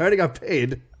 Because they already got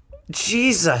paid.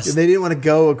 Jesus. They didn't want to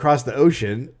go across the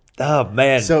ocean. Oh,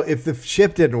 man. So if the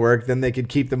ship didn't work, then they could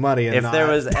keep the money. And If there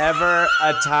was ever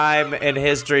a time in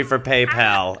history for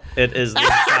PayPal, it is this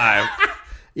time.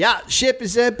 Yeah, ship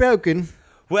is broken.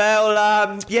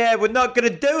 Well, yeah, we're not going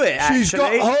to do it, actually. She's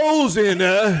got holes in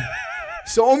her.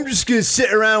 So I'm just going to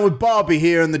sit around with Bobby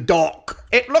here in the dock.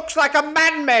 It looks like a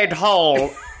man-made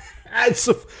hole. It's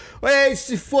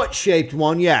a foot-shaped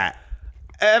one, yeah.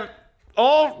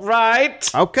 All right.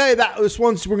 Okay, we're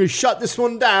going to shut this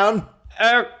one down.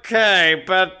 Okay,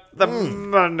 but the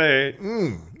money.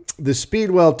 The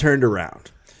Speedwell turned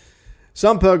around.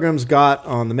 Some pilgrims got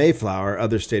on the Mayflower,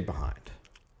 others stayed behind.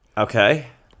 Okay.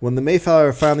 When the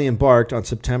Mayflower finally embarked on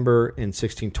September in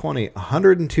 1620,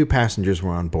 102 passengers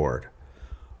were on board.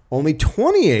 Only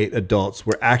 28 adults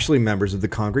were actually members of the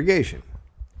congregation.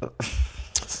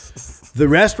 The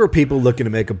rest were people looking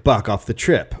to make a buck off the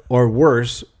trip, or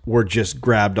worse, were just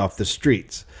grabbed off the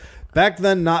streets. Back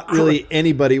then, not really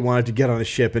anybody wanted to get on a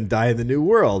ship and die in the New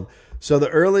World, so the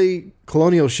early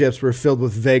colonial ships were filled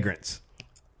with vagrants.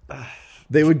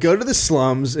 They would go to the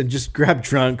slums and just grab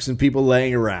drunks and people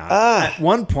laying around. At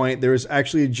one point, there was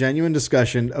actually a genuine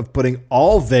discussion of putting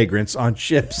all vagrants on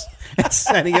ships and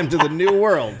sending them to the New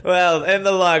World. Well, in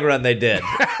the long run, they did.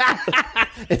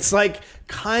 It's like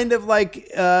kind of like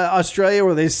Australia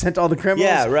where they sent all the criminals.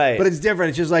 Yeah, right. But it's different.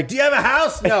 It's just like, do you have a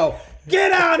house? No.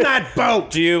 Get on that boat.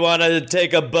 Do you want to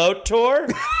take a boat tour?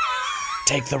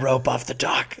 Take the rope off the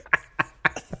dock.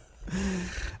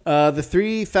 The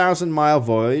 3,000-mile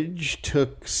voyage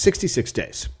took 66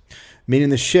 days, meaning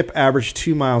the ship averaged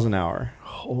 2 miles an hour.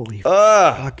 holy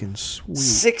fucking sweet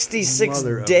 66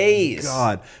 mother of days.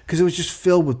 God, because it was just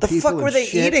filled with The people. fuck were and they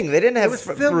shit. eating? They didn't have It was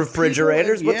filled with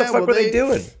refrigerators. people, What the yeah, fuck well, were they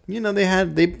doing? You know,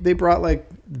 they brought like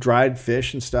dried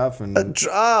fish and stuff, and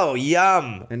Oh,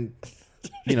 yum.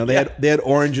 you know they had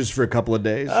oranges for a couple of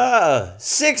days.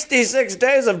 66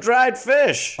 days of dried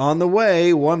fish. On the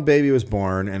way, one baby was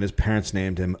born, and his parents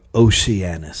named him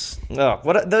Oceanus. Oh,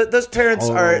 what those parents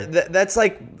are. That's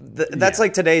like that's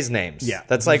like today's names. Yeah.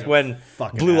 That's like when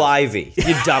fucking Blue ass. Ivy. You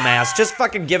dumbass. Just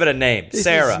fucking give it a name.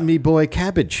 Sarah. This is me boy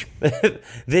Cabbage.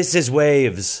 This is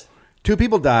Waves. 2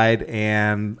 people died,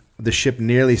 and the ship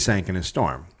nearly sank in a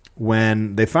storm.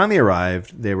 When they finally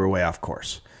arrived, they were way off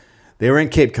course. They were in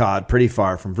Cape Cod, pretty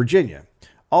far from Virginia.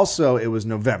 Also, it was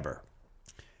November.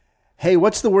 Hey,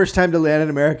 what's the worst time to land in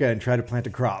America and try to plant a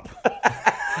crop?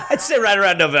 I'd say right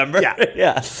around November. Yeah.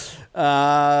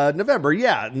 Yeah. November,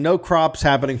 yeah. No crops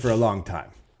happening for a long time.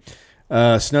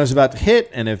 Snow's about to hit,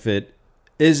 and if it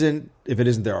isn't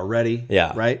there already,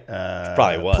 Yeah. right?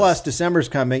 Probably was. Plus, December's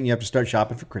coming. You have to start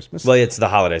shopping for Christmas. Well, it's the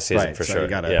holiday season Right, for so sure. you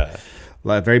gotta-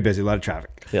 Yeah. Very busy, a lot of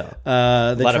traffic. Yeah.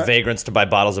 A A lot of vagrants to buy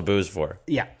bottles of booze for.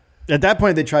 Yeah. At that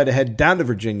point, they tried to head down to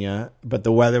Virginia, but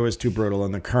the weather was too brutal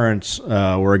and the currents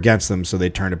were against them, so they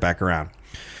turned it back around.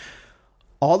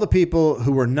 All the people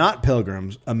who were not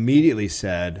pilgrims immediately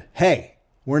said, hey,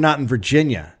 we're not in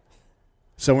Virginia,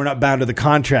 so we're not bound to the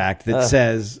contract that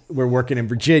says we're working in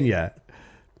Virginia,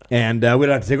 and we don't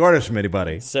have to take orders from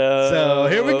anybody. So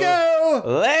here we go.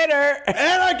 Later.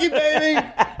 Anarchy, baby.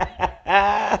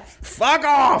 Fuck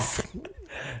off.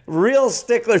 Real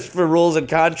sticklers for rules and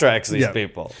contracts, these Yeah.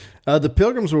 people. The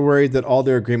pilgrims were worried that all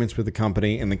their agreements with the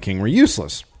company and the king were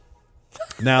useless.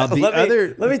 Now,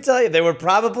 Let me tell you, they were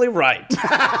probably right,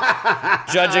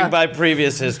 judging by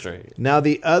previous history. Now,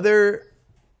 the other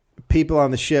people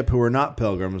on the ship who were not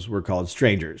pilgrims were called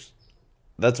strangers.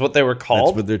 That's what they were That's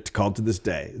called? what they're called to this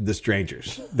day, the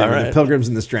strangers. They All were the right. pilgrims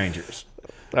and the strangers.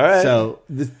 All right. So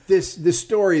this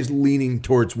story is leaning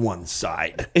towards one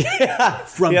side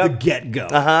from the get-go.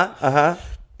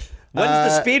 When's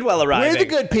the Speedwell arriving? We're the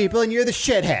good people and you're the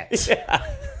shitheads.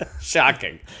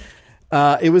 Shocking.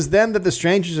 It was then that the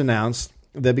strangers announced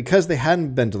that because they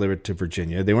hadn't been delivered to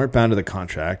Virginia, they weren't bound to the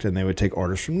contract and they would take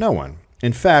orders from no one.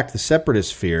 In fact, the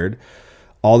separatists feared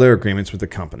all their agreements with the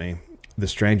company, the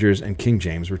strangers, and King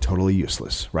James were totally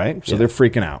useless, right? So they're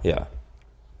freaking out. Yeah.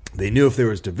 They knew if there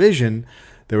was division,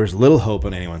 there was little hope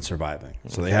on anyone surviving.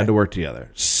 So they had to work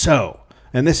together. So,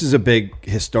 and this is a big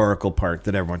historical part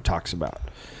that everyone talks about.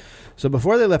 So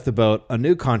before they left the boat, a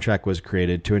new contract was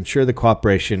created to ensure the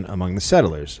cooperation among the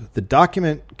settlers. The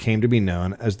document came to be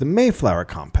known as the Mayflower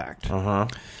Compact.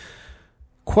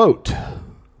 Quote,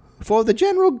 for the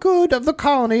general good of the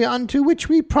colony unto which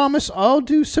we promise all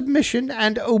due submission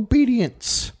and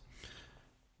obedience.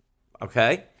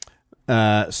 Okay.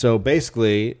 So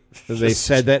basically, they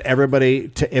said that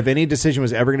everybody, if any decision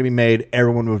was ever going to be made,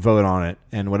 everyone would vote on it.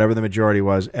 And whatever the majority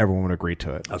was, everyone would agree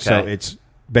to it. Okay. So it's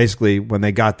basically when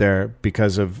they got there,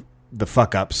 because of the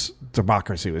fuck-ups,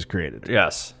 democracy was created.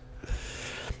 Yes.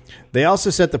 They also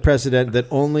set the precedent that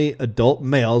only adult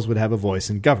males would have a voice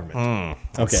in government.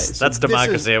 Okay, so That's this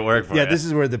democracy is- at work for Yeah, you. this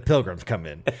is where the pilgrims come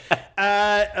in.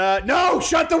 No,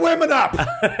 shut the women up.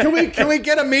 Can we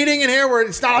get a meeting in here where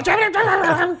it's not?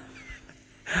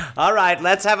 All right,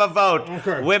 let's have a vote.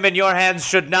 Okay. Women, your hands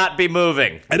should not be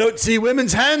moving. I don't see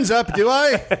women's hands up, do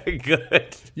I?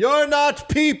 Good. You're not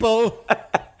people.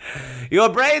 Your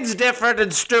brain's different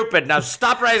and stupid. Now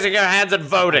stop raising your hands and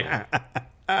voting.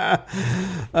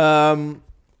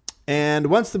 And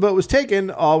once the vote was taken,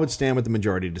 all would stand with the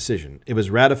majority decision. It was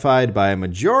ratified by a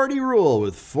majority rule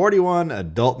with 41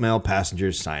 adult male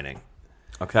passengers signing.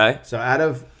 Okay. So out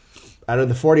of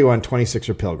the 41, 26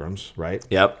 are pilgrims, right?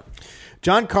 Yep.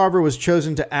 John Carver was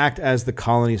chosen to act as the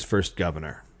colony's first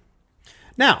governor.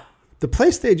 Now, the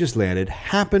place they just landed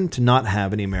happened to not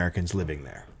have any Americans living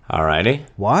there. All righty.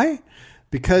 Why?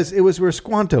 Because it was where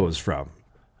Squanto was from.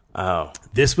 Oh.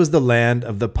 This was the land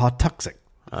of the Pawtuxet.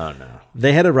 Oh, no.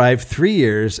 They had arrived 3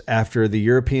 years after the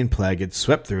European plague had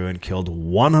swept through and killed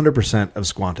 100% of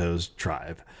Squanto's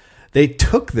tribe. They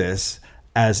took this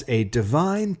as a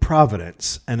divine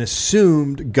providence and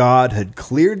assumed God had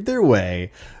cleared their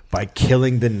way by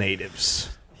killing the natives.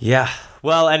 Yeah.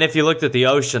 Well, and if you looked at the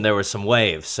ocean, there were some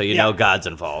waves, so you know God's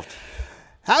involved.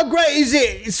 How great is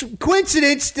it? It's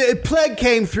coincidence that a plague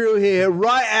came through here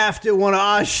right after one of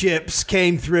our ships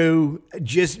came through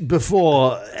just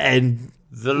before, and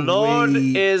The Lord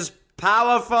is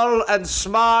powerful and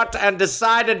smart and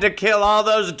decided to kill all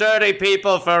those dirty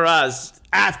people for us.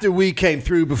 after we came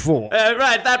through before.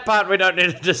 Right, that part we don't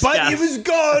need to discuss. But it was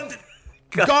God.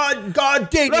 God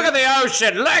did Look it. at the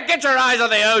ocean. Get your eyes on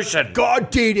the ocean. God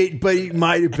did it, but it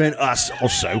might have been us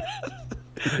also.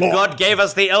 God gave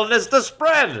us the illness to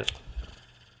spread.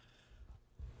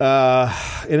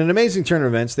 In an amazing turn of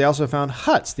events, they also found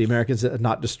huts the Americans had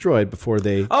not destroyed before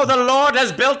the The Lord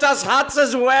has built us huts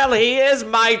as well. He is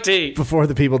mighty.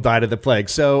 people died of the plague.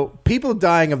 So people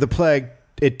dying of the plague,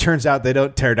 it turns out they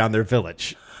don't tear down their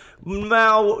village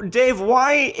Now, Dave,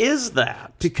 why is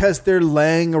that? because they're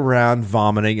laying around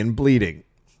vomiting and bleeding.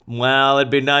 Well,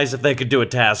 it'd be nice if they could do a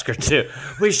task or two.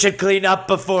 We should clean up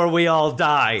before we all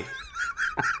die.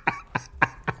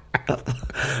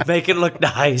 Make it look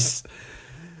nice.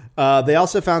 They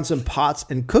also found some pots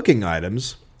and cooking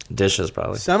items, Dishes,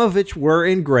 probably. some of which were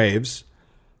in graves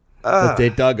that they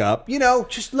dug up.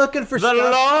 Just looking for The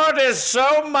stuff. Lord is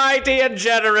so mighty and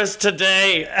generous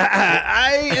today.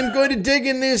 I am going to dig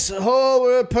in this hole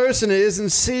where a person is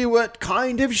and see what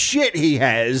kind of shit he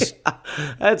has.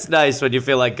 That's nice when you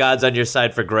feel like God's on your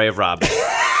side for grave robbing.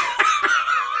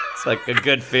 It's like a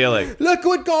good feeling. Look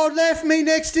what God left me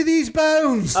next to these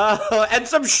bones. Oh, and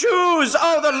some shoes.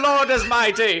 Oh, the Lord is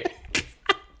mighty.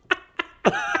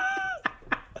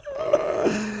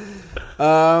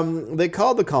 They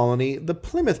called the colony the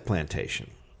Plymouth Plantation.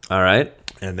 All right.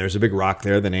 And there's a big rock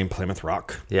there, the name Plymouth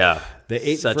Rock. Yeah. They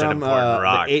ate Such from an important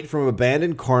rock. They ate from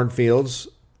abandoned cornfields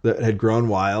that had grown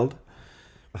wild.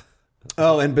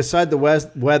 Oh, and beside the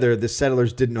weather, the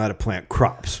settlers didn't know how to plant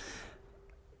crops.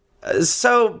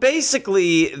 So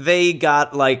basically, they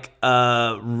got like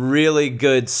a really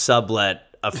good sublet,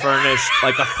 a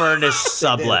furnished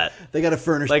sublet. They got a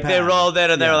furnished Like they pad. rolled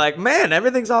in and they were like, "Man,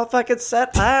 everything's all fucking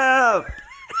set up.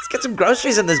 Let's get some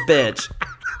groceries in this bitch."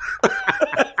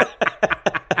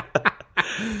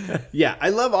 Yeah, I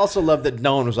also love that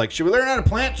no one was like, should we learn how to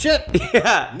plant shit?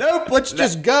 Yeah. Nope, let's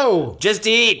just go. Just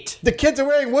eat. The kids are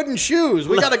wearing wooden shoes.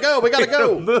 We gotta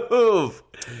go. Move.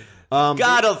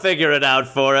 God'll figure it out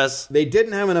for us. They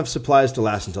didn't have enough supplies to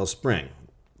last until spring.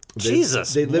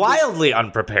 Jesus, they lived wildly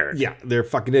unprepared. Yeah, they're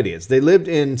fucking idiots. They lived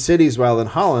in cities while in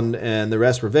Holland, and the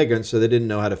rest were vagrants, so they didn't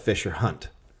know how to fish or hunt.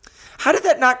 How did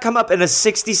that not come up in a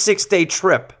 66-day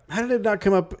trip? How did it not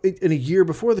come up in a year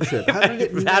before the trip? How did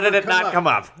it, How did it not come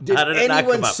up? Did How did it not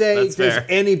anyone come up? say, That's does fair.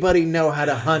 anybody know how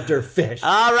to hunt or fish?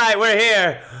 All right, we're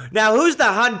here. Now, who's the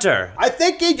hunter? I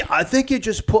think you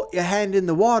just put your hand in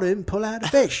the water and pull out a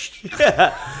fish.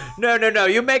 No.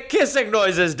 You make kissing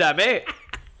noises, dummy.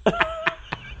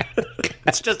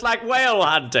 It's just like whale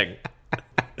hunting.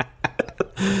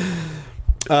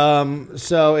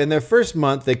 So in their first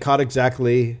month, they caught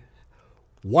exactly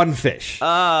one fish.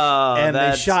 Oh, and they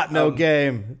that's shot no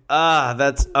game.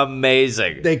 that's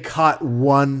amazing. They caught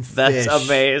one fish. That's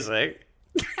amazing.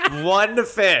 One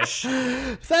fish.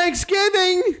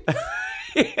 Thanksgiving!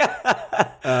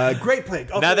 Great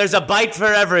place. Also, Now there's a bite for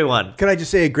everyone. can I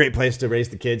just say a great place to raise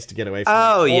the kids to get away from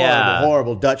Oh, yeah.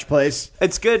 horrible Dutch place.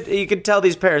 It's good. You can tell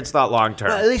these parents thought long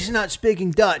term. At least not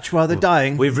speaking Dutch while they're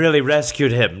dying. We've really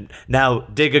rescued him. Now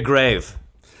dig a grave.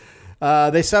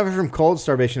 They suffered from cold,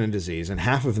 starvation, and disease, and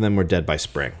half of them were dead by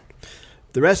spring.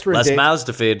 The rest were Less in mouths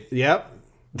to feed. Yep.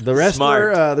 The rest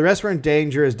Smart. were in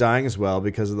danger as dying as well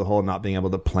because of the whole not being able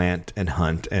to plant and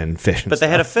hunt and fish. But they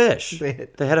had a fish. They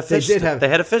had a fish. They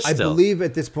had a fish I still. believe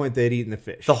at this point they'd eaten the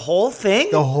fish. The whole thing?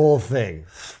 The whole thing.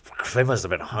 They must have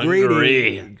been hungry.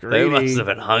 Greedy. They must have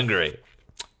been hungry.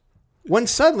 When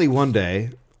suddenly one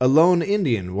day, a lone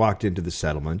Indian walked into the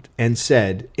settlement and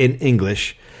said in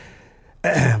English,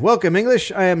 "Welcome,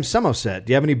 English. I am Somerset.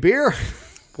 Do you have any beer?"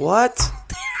 What?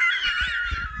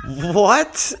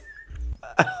 What?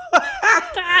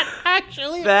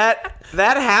 Actually, That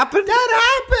happened?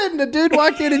 That happened. The dude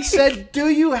walked in and said, "Do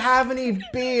you have any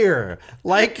beer?"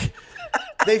 Like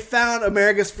they found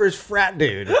America's first frat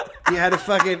dude. He had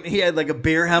like a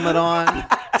beer helmet on,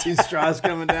 two straws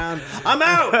coming down. I'm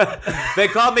out. They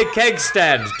call me Keg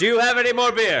Stand. Do you have any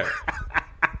more beer?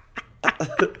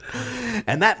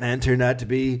 And that man turned out to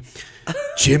be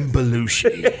Jim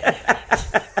Belushi.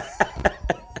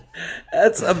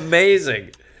 That's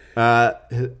amazing.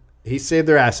 He saved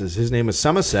their asses. His name was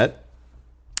Somerset.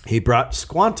 He brought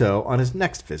Squanto on his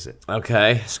next visit.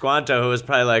 Okay. Squanto, who was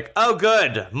probably like, oh,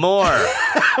 good, more.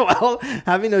 Well,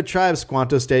 having no tribe,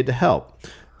 Squanto stayed to help.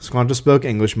 Squanto spoke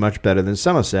English much better than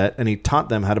Somerset, and he taught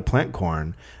them how to plant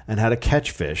corn and how to catch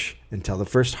fish until the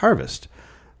first harvest.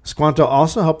 Squanto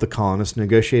also helped the colonists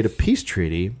negotiate a peace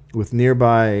treaty with the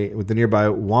nearby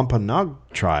Wampanoag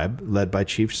tribe, led by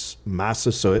Chief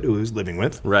Massasoit, who he was living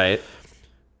with. Right.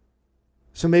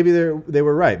 So maybe they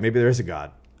were right. Maybe there is a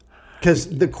God. Because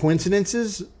the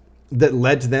coincidences that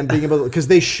led to them being able to, because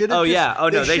they should have. Oh, yeah. Oh,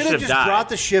 no, they should have just died. brought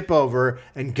the ship over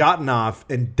and gotten off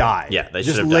and died. Yeah, they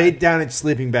just should have laid died. down in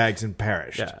sleeping bags and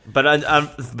perished. Yeah,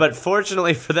 but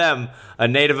fortunately for them, a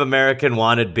Native American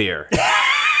wanted beer.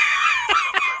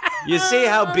 You see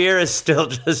how beer is still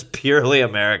just purely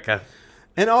America.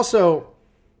 And also,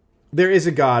 there is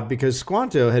a God because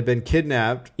Squanto had been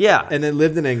kidnapped. Yeah. And then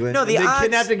lived in England. No, the and then odds-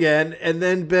 kidnapped again, and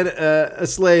then been a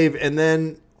slave, and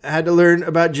then had to learn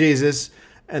about Jesus,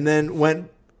 and then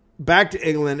went back to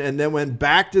England, and then went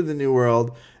back to the New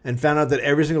World, and found out that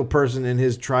every single person in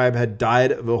his tribe had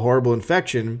died of a horrible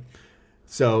infection.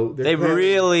 So They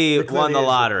really there clearly won the is-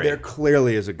 lottery. There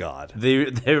clearly is a God. They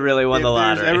really won If the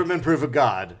lottery. there's ever been proof of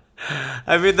God.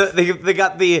 I mean, they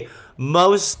got the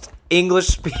most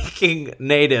English-speaking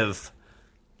native.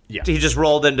 Yeah. He just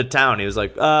rolled into town. He was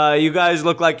like, you guys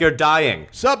look like you're dying.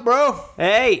 Sup, bro?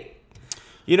 Hey,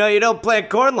 you know, you don't plant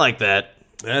corn like that.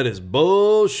 That is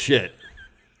bullshit.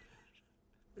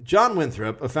 John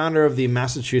Winthrop, a founder of the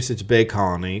Massachusetts Bay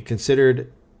Colony,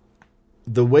 considered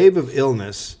the wave of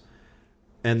illness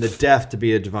and the death to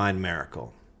be a divine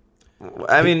miracle.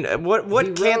 I mean, what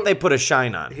can't wrote- they put a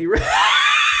shine on? He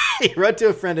wrote to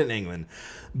a friend in England,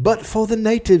 "But for the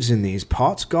natives in these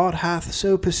parts, God hath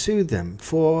so pursued them.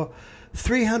 For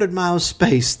 300 miles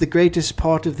space, the greatest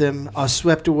part of them are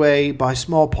swept away by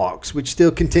smallpox, which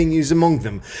still continues among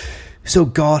them. So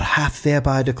God hath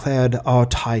thereby declared our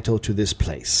title to this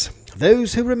place.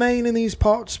 Those who remain in these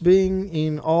parts, being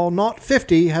in all not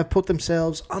 50, have put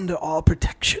themselves under our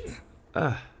protection."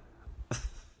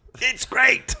 It's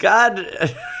great. God,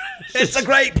 It's a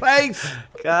great place.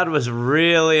 God was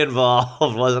really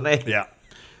involved, wasn't he? Yeah.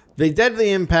 The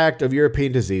deadly impact of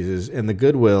European diseases and the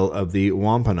goodwill of the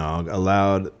Wampanoag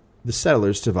allowed the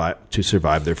settlers to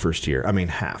survive their first year. I mean,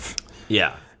 half.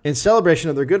 Yeah. In celebration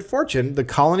of their good fortune, the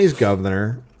colony's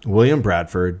governor, William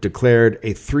Bradford, declared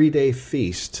a 3-day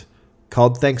feast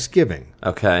called Thanksgiving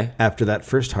Okay. after that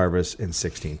first harvest in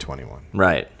 1621.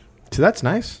 Right. So that's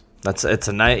nice, It's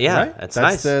a nice. Yeah, right? it's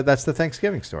that's nice. That's the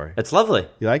Thanksgiving story. It's lovely.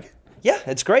 You like it? Yeah,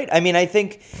 it's great. I mean, I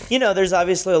think, there's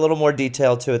obviously a little more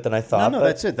detail to it than I thought. No, but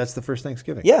that's it. That's the first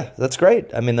Thanksgiving. Yeah, that's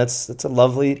great. I mean, that's a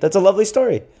lovely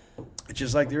story. It's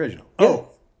just like the original. Yeah. Oh.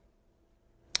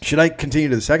 Should I continue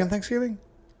to the second Thanksgiving?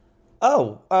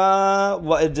 Oh,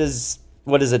 what is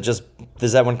it? Just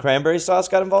is that when cranberry sauce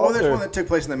got involved? Oh, there's or- one that took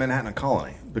place in the Manhattan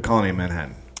colony. The colony of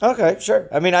Manhattan. Okay, sure.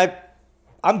 I mean,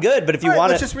 I'm good, but if you All right,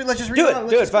 want let's to, just let's just do read it. on.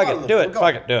 Do it. Let's just Fuck go it. on a Do little. it. We'll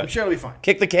Fuck go. it. Do I'm it. sure it'll be fine.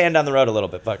 Kick the can down the road a little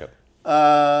bit. Fuck it.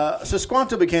 So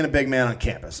Squanto became a big man on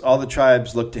campus. All the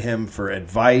tribes looked to him for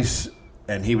advice,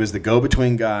 and he was the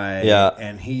go-between guy. Yeah.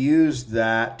 And he used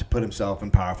that to put himself in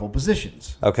powerful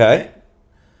positions. Okay.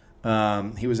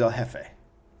 He was El Jefe.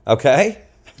 Okay.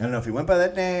 I don't know if he went by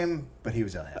that name, but he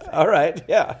was El Jefe. All right.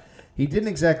 Yeah. He didn't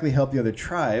exactly help the other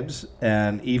tribes,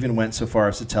 and even went so far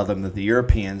as to tell them that the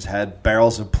Europeans had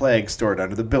barrels of plague stored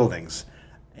under the buildings,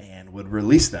 and would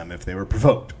release them if they were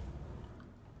provoked.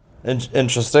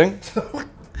 Interesting.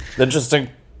 Interesting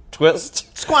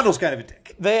twist. Squanto's kind of a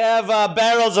dick. They have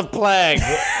barrels of plague.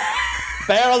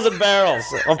 Barrels and barrels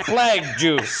of plague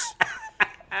juice.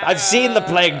 I've seen the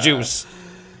plague juice.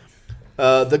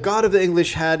 The god of the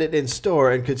English had it in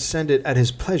store and could send it at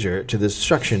his pleasure to the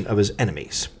destruction of his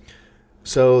enemies.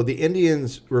 So the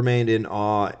Indians remained in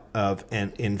awe of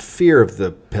and in fear of the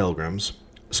Pilgrims.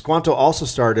 Squanto also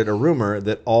started a rumor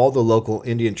that all the local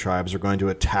Indian tribes are going to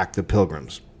attack the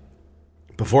Pilgrims.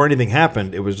 Before anything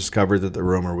happened, it was discovered that the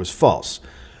rumor was false.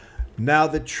 Now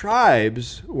the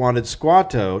tribes wanted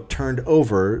Squanto turned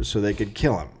over so they could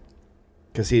kill him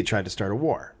because he had tried to start a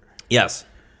war. Yes.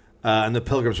 And the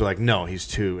Pilgrims were like, no, he's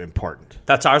too important.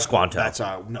 That's our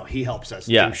Squanto. No, he helps us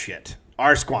Yeah. do shit.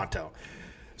 Our Squanto.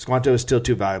 Squanto is still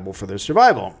too valuable for their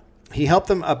survival. He helped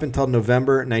them up until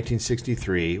November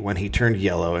 1963 when he turned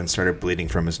yellow and started bleeding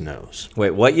from his nose.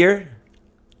 Wait, what year?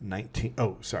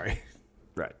 Oh, sorry.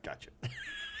 Right. Gotcha.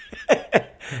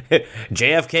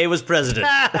 JFK was president.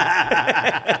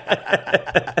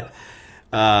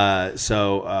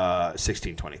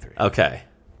 1623. Okay.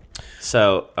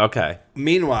 So, okay.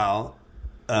 Meanwhile,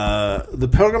 the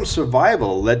Pilgrim's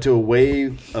survival led to a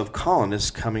wave of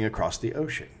colonists coming across the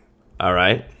ocean. All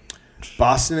right.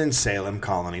 Boston and Salem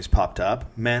colonies popped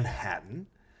up, Manhattan,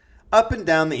 up and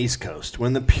down the East Coast.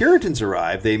 When the Puritans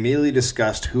arrived, they immediately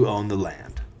discussed who owned the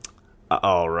land.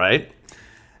 All right.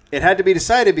 It had to be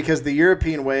decided because the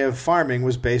European way of farming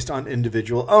was based on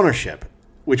individual ownership,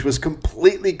 which was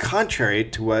completely contrary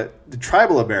to what the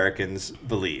tribal Americans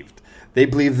believed. They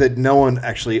believed that no one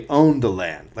actually owned the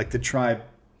land, like the tribe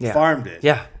farmed it.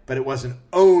 Yeah. But it wasn't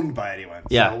owned by anyone.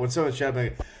 Yeah. So when someone showed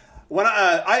up, when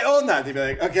I own that, they'd be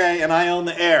like, okay, and I own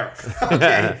the air.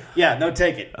 Okay, yeah, no,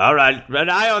 take it. All right, and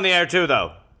I own the air too,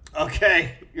 though.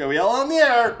 Okay, yeah, we all own the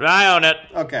air. I own it.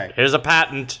 Okay, Here's a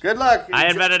patent. good luck. I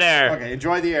invented air. Okay,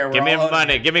 enjoy the air. We're Give me all owning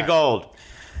money. it. Give me All right. gold.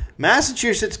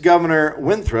 Massachusetts Governor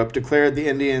Winthrop declared the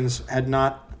Indians had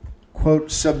not, quote,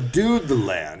 subdued the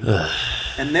land,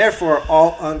 and therefore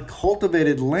all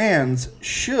uncultivated lands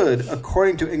should,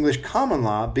 according to English common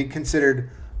law, be considered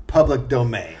public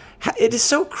domain. It is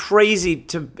so crazy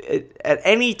to, at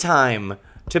any time,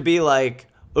 to be like,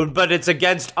 but it's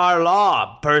against our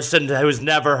law, person who's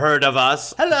never heard of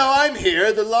us. Hello, I'm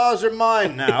here. The laws are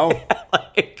mine now.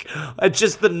 Like, it's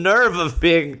just the nerve of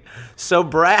being so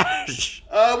brash.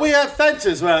 We have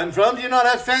fences where I'm from. Do you not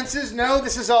have fences? No,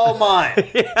 this is all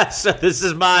mine. Yeah, so this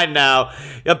is mine now.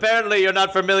 Apparently you're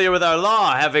not familiar with our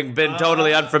law, having been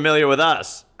totally unfamiliar with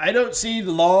us. I don't see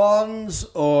lawns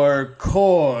or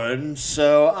corn,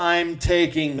 so I'm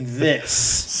taking this.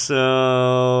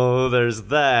 So there's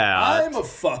that. I'm a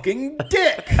fucking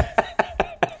dick.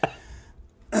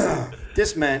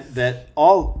 This meant that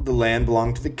all the land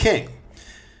belonged to the king.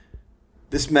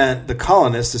 This meant the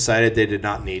colonists decided they did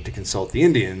not need to consult the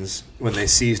Indians when they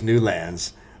seized new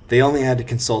lands. They only had to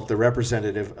consult the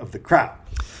representative of the crowd.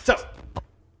 So,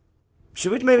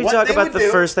 Should we maybe What talk they about would the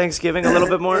do first Thanksgiving a little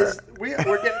bit more? we're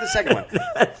getting the second one.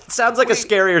 Sounds like a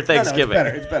scarier Thanksgiving. No,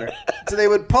 it's better. So they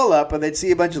would pull up and they'd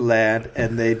see a bunch of land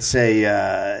and they'd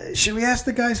say, should we ask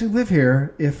the guys who live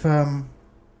here if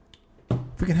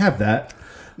we can have that?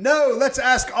 No, let's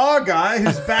ask our guy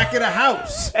who's back at a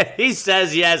house. He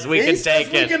says yes, we He can says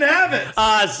take we it. can have it.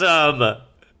 Awesome.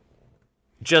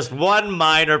 Just one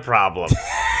minor problem.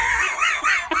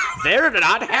 They're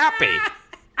not happy.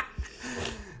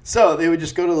 So they would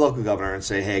just go to the local governor and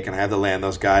say, hey, can I have the land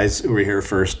those guys who were here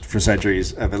first for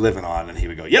centuries have been living on? And he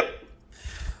would go, yep.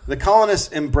 The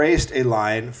colonists embraced a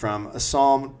line from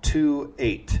Psalm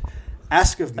 2:8.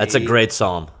 Ask of me. That's a great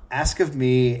psalm. Ask of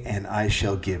me, and I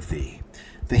shall give thee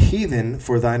the heathen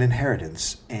for thine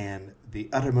inheritance, and the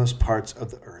uttermost parts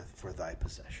of the earth for thy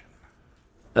possession.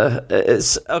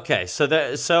 Okay, so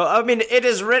I mean, it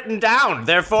is written down,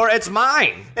 therefore it's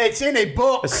mine. It's in a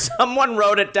book. Someone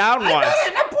wrote it down once.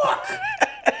 In a book.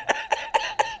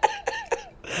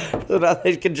 So now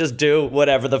they can just do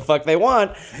whatever the fuck they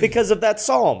want because of that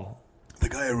psalm. The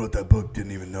guy who wrote that book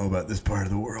didn't even know about this part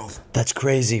of the world. That's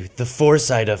crazy. The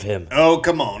foresight of him. Oh,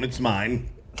 come on, it's mine.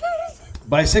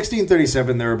 By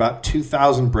 1637, there were about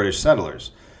 2,000 British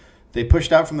settlers. They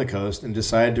pushed out from the coast and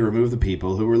decided to remove the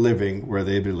people who were living where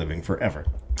they had been living forever.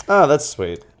 Oh, that's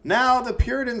sweet. Now, the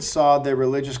Puritans saw their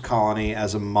religious colony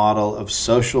as a model of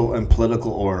social and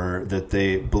political order that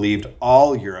they believed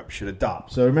all Europe should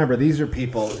adopt. So remember, these are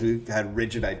people who had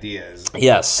rigid ideas.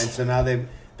 Yes. And so now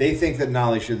they think that not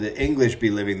only should the English be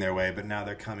living their way, but now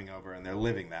they're coming over and they're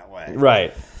living that way.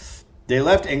 Right. They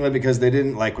left England because they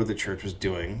didn't like what the church was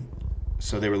doing.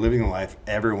 So they were living a life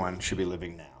everyone should be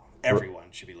living now. Everyone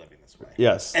should be living this way.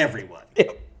 Yes. Everyone.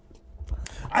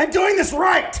 I'm doing this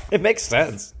right. It makes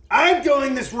sense. I'm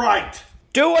doing this right.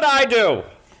 Do what I do.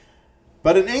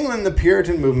 But in England, the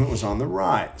Puritan movement was on the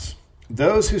rise.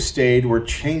 Those who stayed were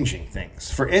changing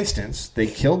things. For instance, they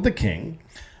killed the king,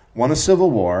 won a civil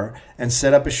war, and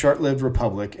set up a short-lived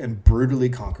republic and brutally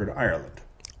conquered Ireland.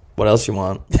 What else you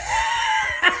want?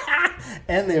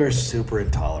 And they were super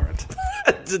intolerant.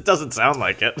 It doesn't sound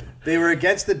like it. They were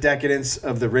against the decadence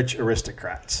of the rich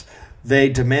aristocrats. They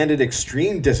demanded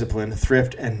extreme discipline,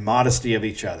 thrift, and modesty of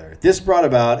each other. This brought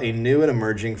about a new and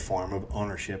emerging form of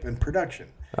ownership and production.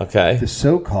 Okay. The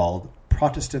so-called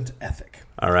Protestant ethic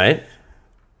All right.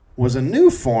 was a new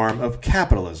form of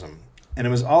capitalism, and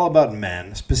it was all about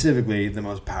men, specifically the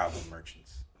most powerful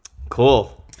merchants.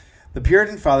 Cool. The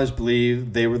Puritan fathers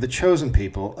believed they were the chosen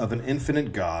people of an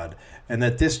infinite God, and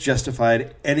that this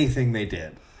justified anything they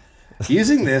did.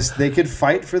 Using this, they could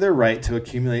fight for their right to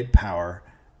accumulate power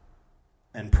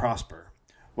and prosper,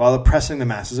 while oppressing the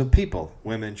masses of people,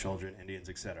 women, children, Indians,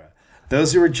 etc.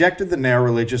 Those who rejected the narrow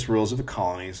religious rules of the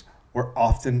colonies were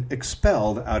often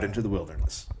expelled out into the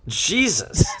wilderness.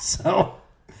 Jesus. So,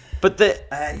 But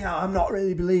I'm not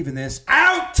really believing this.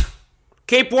 Out!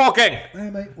 keep walking.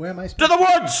 Where am I? To the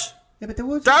woods. Yeah, but the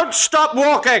woods. Don't stop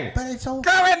walking. But it's all.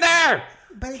 Go in there.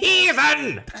 But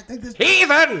Heathen. I think there's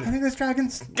Heathen.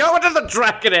 dragons. Go into the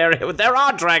dragon area. There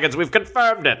are dragons. We've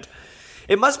confirmed it.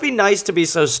 It must be nice to be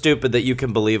so stupid that you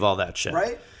can believe all that shit.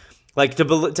 Right? Like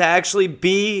to actually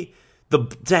be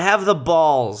to have the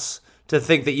balls to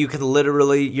think that you can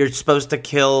you're supposed to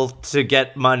kill to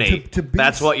get money. To be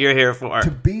That's what you're here for.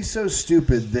 To be so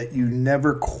stupid that you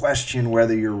never question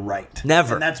whether you're right.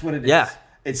 Never. And that's what it is. Yeah.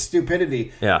 It's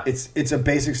stupidity. Yeah. It's a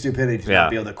basic stupidity to not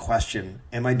be able to question,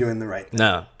 am I doing the right thing?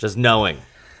 No, just knowing.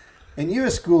 In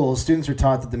U.S. schools, students are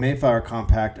taught that the Mayflower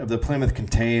Compact of the Plymouth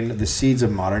contained the seeds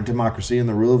of modern democracy and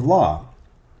the rule of law.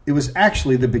 It was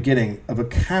actually the beginning of a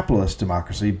capitalist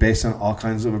democracy based on all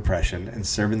kinds of oppression and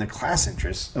serving the class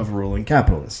interests of ruling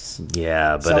capitalists.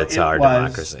 Yeah, but So it's our was-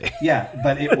 democracy. Yeah,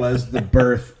 but it was the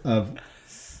birth of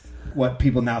what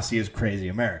people now see as crazy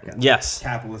America. Yes.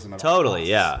 Capitalism. At all Totally, costs.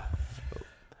 yeah.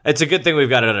 It's a good thing we've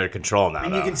got it under control now,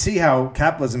 And though. you can see how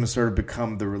capitalism has sort of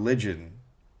become the religion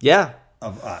Yeah.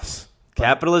 of us.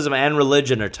 Capitalism and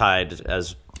religion are tied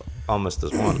as almost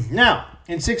as one. Now,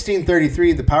 in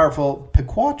 1633, the powerful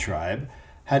Pequot tribe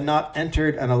had not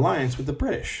entered an alliance with the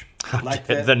British. Like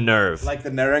The nerve. Like the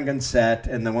Narragansett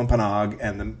and the Wampanoag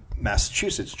and the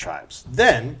Massachusetts tribes.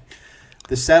 Then,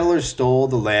 the settlers stole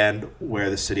the land where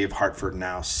the city of Hartford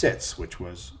now sits, which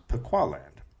was Pequot land.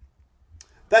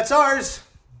 That's ours.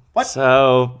 What?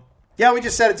 So, Yeah, we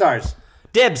just said it's ours.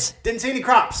 dibs. Didn't see any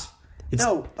crops.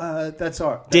 No, that's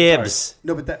ours. Dibs.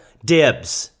 No, but that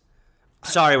Dibs.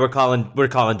 Sorry, we're calling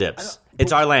dibs.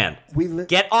 It's our land. we li-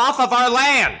 Get off of our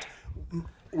land.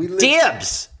 we live.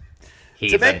 Dibs. To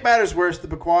Heathen. make matters worse, the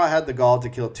Pequot had the gall to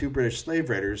kill 2 British slave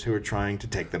raiders who were trying to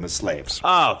take them as slaves.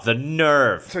 Oh, the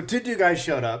nerve. So 2 guys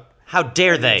showed up How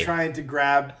dare they? trying to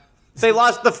grab They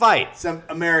lost the fight. some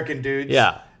American dudes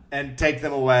Yeah. and take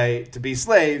them away to be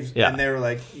slaves. Yeah. And they were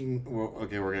like, well,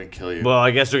 okay, we're going to kill you. Well,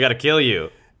 I guess we got to kill you.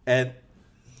 And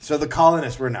so the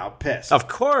colonists were now pissed. Of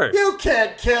course. You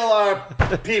can't kill our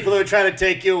people who are trying to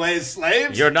take you away as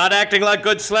slaves. You're not acting like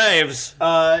good slaves.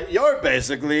 You're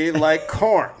basically like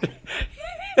corn.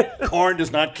 Corn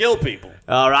does not kill people.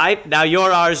 All right, now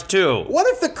you're ours too. What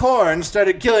if the corn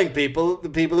started killing people, the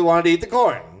people who wanted to eat the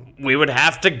corn? We would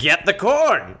have to get the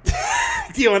corn.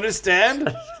 Do you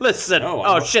understand? Listen. No,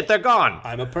 Oh, I'm a- shit, they're gone.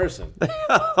 I'm a person.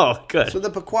 Oh, good. So the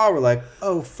Pequot were like,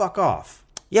 oh, fuck off.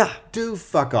 Yeah. Do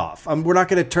fuck off. We're not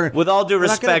going to turn... With all due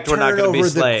respect, we're not going to be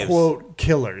slaves. The, quote,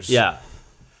 killers. Yeah.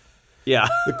 Yeah.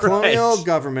 The colonial Right.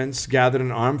 governments gathered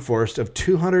an armed force of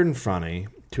 240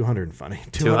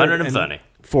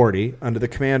 under the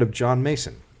command of John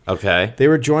Mason. Okay. They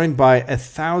were joined by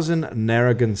 1,000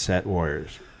 Narragansett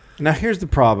warriors. Now, here's the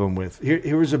problem with...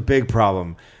 Here was a big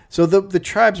problem. So the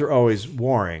tribes are always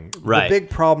warring. Right. The big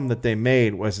problem that they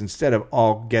made was instead of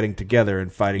all getting together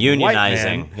and fighting the white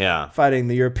Unionizing, man, yeah. fighting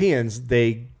the Europeans,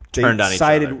 they Turned on each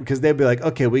sided other. because they'd be like,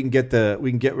 okay, we can get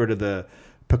rid of the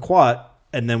Pequot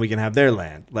and then we can have their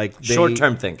land. Like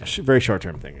Short-term thinking. Very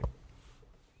short-term thinking.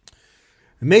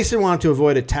 Mason wanted to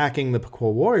avoid attacking the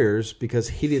Pequot warriors because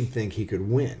he didn't think he could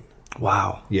win.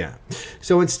 Wow. Yeah.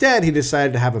 So instead, he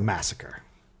decided to have a massacre.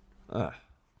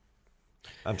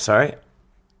 I'm sorry?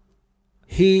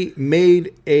 He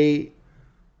made a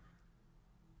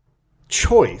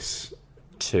choice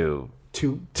To...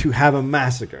 to have a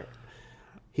massacre.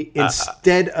 He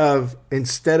instead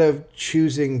of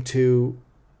choosing to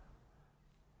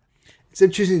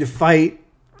fight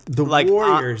the Like,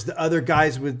 warriors, the other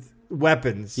guys with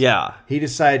weapons. Yeah. He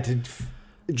decided to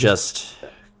Just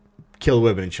kill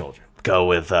women and children. go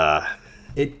with...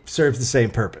 It serves the same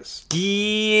purpose.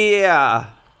 Yeah.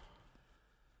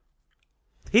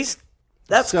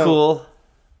 That's So- cool.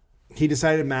 He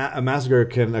decided a massacre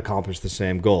can accomplish the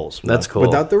same goals. That's cool.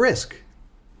 Without the risk.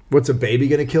 What's a baby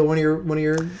going to kill one of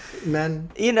your men?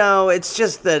 You know, it's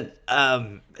just that...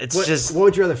 it's What, just... what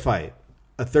would you rather fight?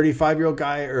 A 35-year-old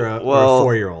guy or a Well-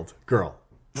 4-year-old girl?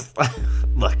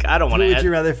 Look, I don't want Who would you to...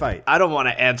 rather fight? I don't want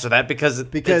to answer that because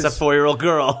Because- it's a 4-year-old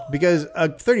girl. Because a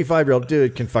 35-year-old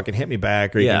dude can fucking hit me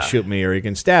back, or he Yeah. can shoot me, or he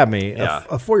can stab me. Yeah.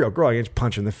 A 4-year-old girl, I can just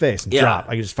punch her in the face and Yeah. drop.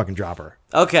 I can just fucking drop her.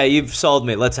 Okay, you've sold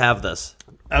me. Let's have this.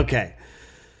 Okay.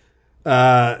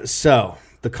 So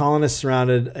the colonists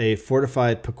surrounded a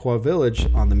fortified Pequot village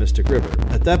on the Mystic River.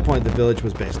 At that point, the village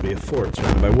was basically a fort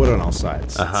surrounded by wood on all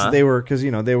sides. Uh-huh. So they were, because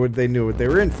they knew what they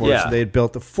were in for. Yeah. So they had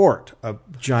built a fort, a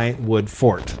giant wood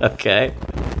fort, Okay.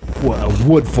 a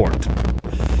wood fort.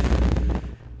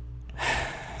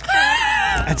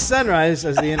 At sunrise,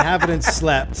 as the inhabitants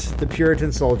slept, the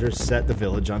Puritan soldiers set the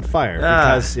village on fire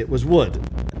because it was wood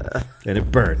and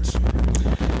it burns.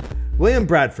 William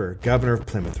Bradford, governor of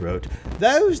Plymouth, wrote,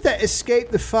 "Those that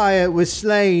escaped the fire were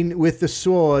slain with the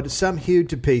sword, some hewed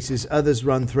to pieces, others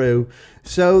run through,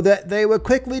 so that they were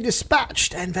quickly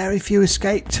dispatched, and very few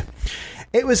escaped.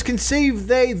 It was conceived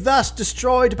they thus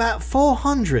destroyed about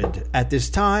 400 at this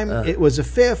time. It was a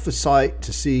fearful sight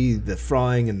to see the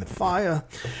frying in the fire.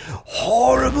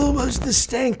 Horrible was the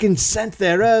stank and scent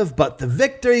thereof, but the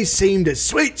victory seemed a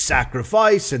sweet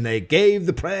sacrifice, and they gave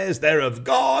the prayers thereof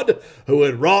God, who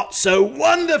had wrought so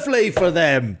wonderfully for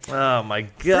them. Oh my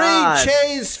God. Free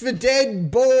chase for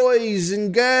dead boys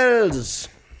and girls.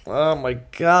 Oh my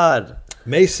God.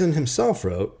 Mason himself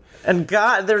wrote, And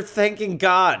God, they're thanking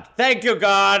God. Thank you,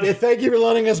 God. thank you for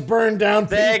letting us burn down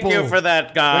people. Thank you for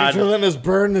that, Thanks for God. letting us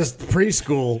burn this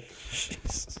preschool.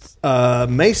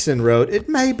 Mason wrote, it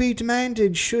may be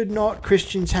demanded, should not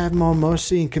Christians have more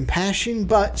mercy and compassion,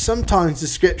 but sometimes the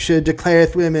scripture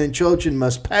declareth women and children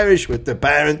must perish with their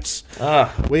parents.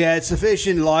 We had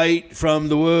sufficient light from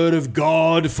the word of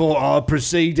God for our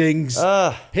proceedings.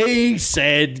 He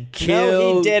said, kill.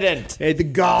 No, he didn't. The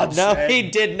God No, said, he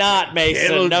did not, Mason.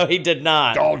 Kill- No, he did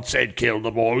not. God said kill the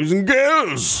boys and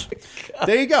girls.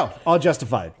 There you go. All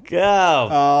justified. Go.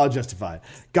 All justified.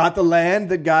 Got the land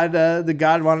that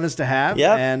God wanted us to have.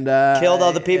 Yep. And Killed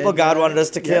all the people God wanted us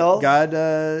to kill. God,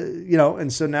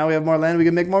 and so now we have more land. We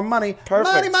can make more money.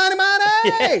 Perfect.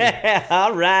 Money.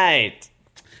 All right.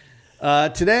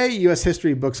 Today, U.S.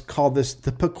 history books call this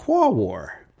the Pequot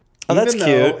War. Oh, that's Even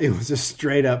though cute. It was a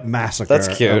straight up massacre That's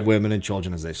cute. of women and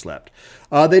children as they slept.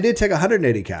 They did take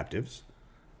 180 captives.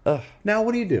 Now,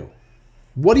 what do you do?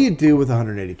 What do you do with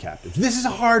 180 captives? This is a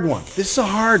hard one.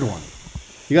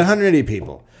 You got 180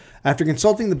 people. After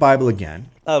consulting the Bible again,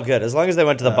 Oh, good. As long as they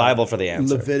went to the Bible for the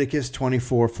answer. Leviticus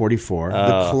 24:44,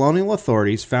 the colonial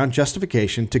authorities found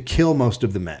justification to kill most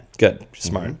of the men. Good.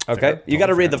 Smart. Okay. You got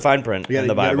to read the fine print in the You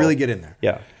got Bible. to really get in there.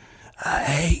 Yeah.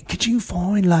 Hey, could you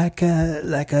find like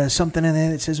something in there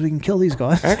that says we can kill these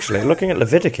guys? Actually, looking at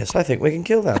Leviticus, I think we can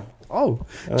kill them. Oh,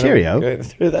 cheerio. Going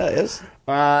through that is.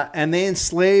 And they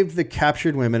enslaved the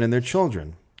captured women and their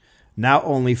children. Now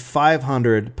only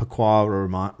 500 Pequot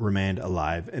remained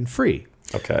alive and free.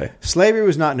 Okay. Slavery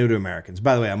was not new to Americans.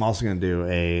 By the way, I'm also going to do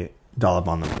a dollop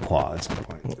on the Pequot at some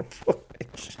point.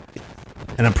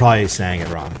 And I'm probably saying it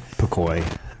wrong. Pequot.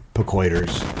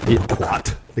 Pequoters.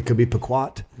 Pequot. It could be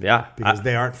Pequot. Yeah. Because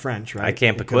they aren't French, right? I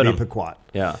can't It Pequot could be 'em. Pequot.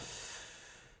 Yeah.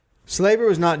 Slavery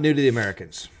was not new to the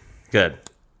Americans. Good.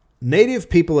 Native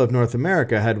people of North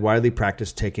America had widely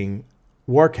practiced taking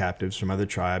war captives from other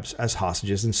tribes as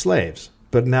hostages and slaves.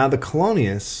 But now the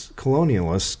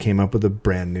colonialists came up with a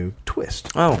brand new twist.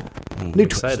 Oh. New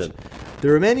excited. twist. The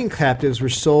remaining captives were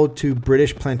sold to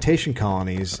British plantation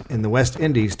colonies in the West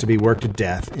Indies to be worked to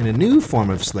death in a new form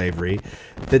of slavery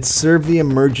that served the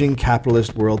emerging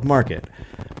capitalist world market.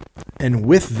 And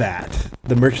with that,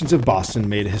 the merchants of Boston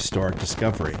made a historic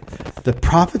discovery. The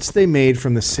profits they made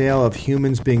from the sale of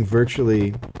humans being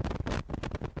virtually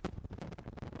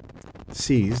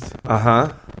seized,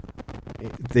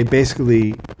 they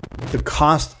basically, the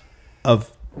cost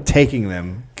of taking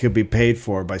them could be paid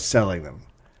for by selling them.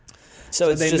 So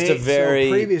it's just a very.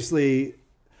 So previously,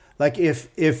 like if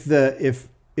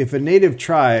a native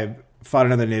tribe fought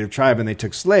another native tribe and they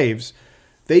took slaves,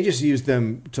 they just used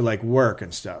them to like work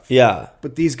and stuff. Yeah.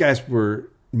 But these guys were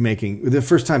making the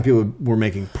first time people were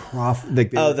making profit.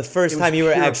 Like The first time you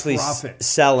were actually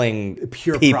selling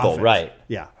pure people, profit. right?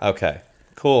 Yeah. Okay.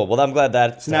 Cool. Well, I'm glad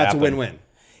that's So now happened. it's a win-win.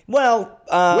 Well,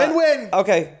 Win-win.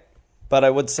 Okay, but I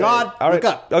would say, God, all right. look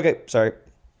up. Okay, sorry.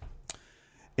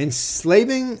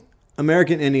 Enslaving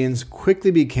American Indians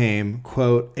quickly became,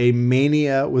 quote, a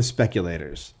mania with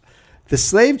speculators. The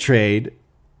slave trade,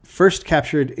 first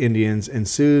captured Indians and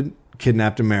soon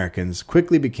kidnapped Americans,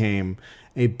 quickly became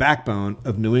a backbone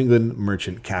of New England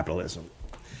merchant capitalism.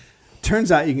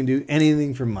 Turns out you can do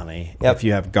anything for money if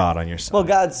you have God on your side. Well,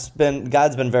 God's been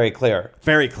very clear.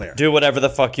 Very clear. Do whatever the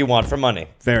fuck you want for money.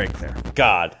 Very clear.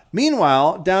 God.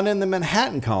 Meanwhile, down in the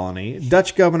Manhattan colony,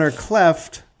 Dutch Governor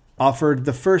Cleft offered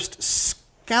the first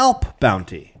scalp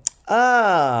bounty.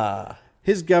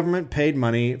 His government paid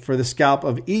money for the scalp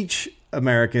of each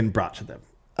American brought to them.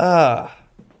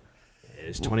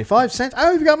 It's 25 cents.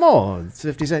 Oh, you've got more. It's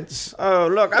 50 cents. Oh,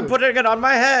 look, I'm putting it on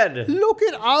my head. Look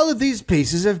at all of these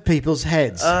pieces of people's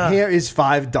heads. Here is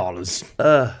 $5.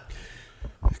 A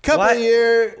couple What? of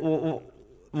years.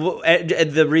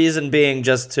 And the reason being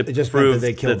just to just prove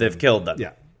meant that they've killed them.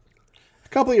 Yeah. A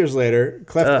couple of years later,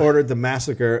 Cleft ordered the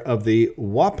massacre of the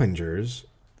Wappingers,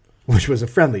 which was a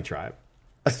friendly tribe.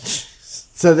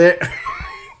 So they're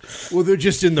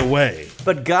just in the way.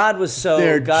 But God was so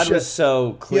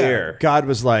clear. Yeah, God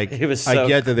was like, He was I so-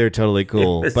 get that they're totally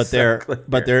cool, was but so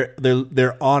clear.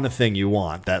 they're on a thing you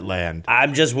want, that land.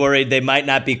 I'm just worried they might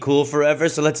not be cool forever,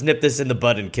 so let's nip this in the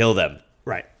bud and kill them.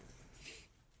 Right.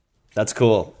 That's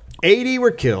cool. 80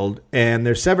 were killed, and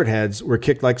their severed heads were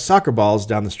kicked like soccer balls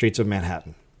down the streets of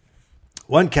Manhattan.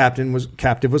 One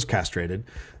captive was castrated,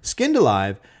 skinned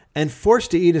alive, and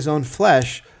forced to eat his own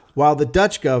flesh while the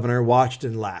Dutch governor watched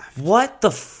and laughed. What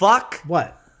the fuck?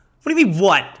 What? What do you mean,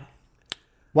 what?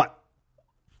 What?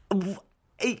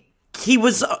 He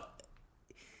was...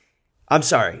 I'm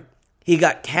sorry. He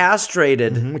got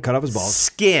castrated, We cut off his balls.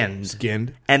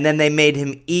 skinned, and then they made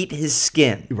him eat his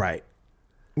skin. Right.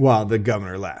 While the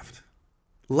governor laughed.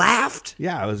 Laughed?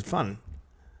 Yeah, it was fun.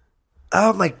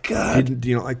 Oh, my God. Do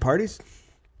you not like parties?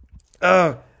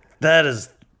 Oh, that is...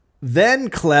 Then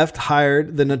Cleft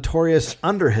hired the notorious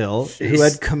Underhill, who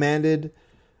had commanded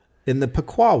in the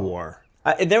Pequot War.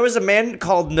 There was a man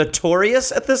called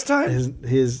Notorious at this time?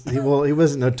 He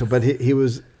wasn't notorious, but he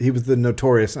was the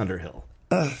notorious Underhill.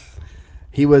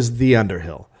 He was the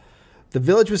Underhill. The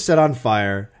village was set on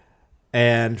fire,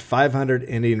 and 500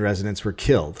 Indian residents were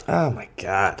killed. Oh, my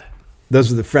God. Those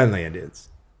were the friendly Indians.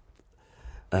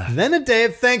 Then a day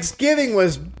of Thanksgiving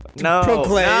was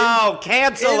proclaimed. No,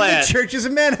 cancel in it. the churches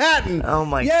of Manhattan. Oh,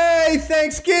 my... Yay,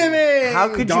 Thanksgiving! How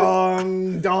could you...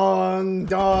 Dong, dong,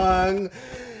 dong.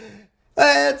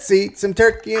 Let's eat some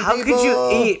turkey and How people. could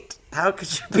you eat? How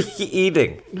could you be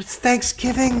eating? It's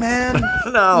Thanksgiving, man.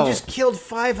 No. You just killed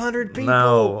 500 people.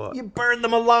 No. You burned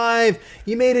them alive.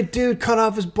 You made a dude cut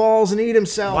off his balls and eat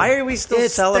himself. Why are we still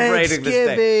It's celebrating this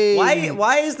day? Thanksgiving.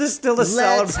 Why is this still a Let's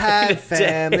celebrated have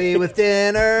family day? with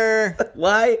dinner.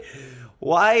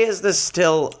 Why is this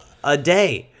still a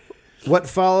day? What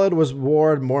followed was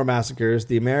war and more massacres.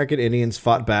 The American Indians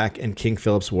fought back in King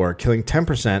Philip's War, killing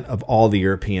 10% of all the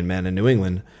European men in New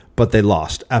England, but they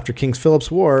lost. After King Philip's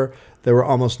War, there were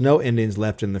almost no Indians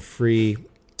left free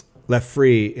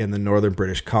in the northern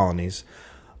British colonies.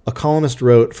 A colonist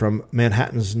wrote from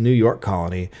Manhattan's New York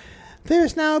colony, "There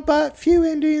is now but few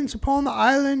Indians upon the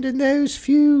island, and those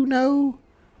few no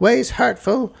ways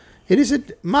hurtful. It is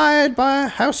admired by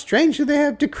how strangely they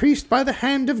have decreased by the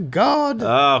hand of God."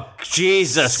 Oh,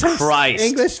 Jesus Christ.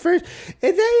 English first. They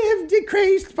have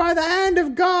decreased by the hand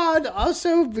of God,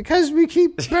 also because we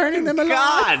keep burning them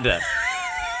alive. God.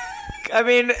 I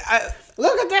mean,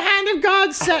 Look at the hand of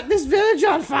God set this village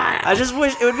on fire. I just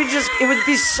wish it would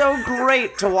be so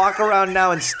great to walk around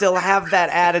now and still have that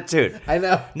attitude. I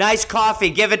know. Nice coffee,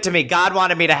 give it to me. God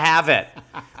wanted me to have it.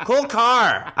 Cool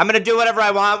car. I'm going to do whatever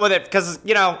I want with it because,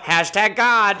 hashtag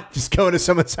God. Just go into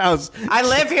someone's house. I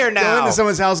live here Go now. into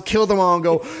someone's house, kill them all, and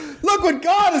go, look what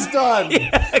God has done.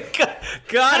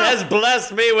 God has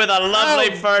blessed me with a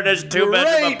lovely furnished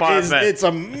 2-bedroom apartment. It's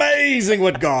amazing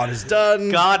what God has done.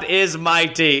 God is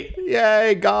mighty.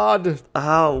 Yay, God.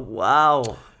 Oh,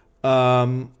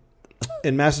 wow.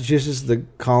 In Massachusetts, the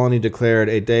colony declared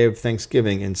a day of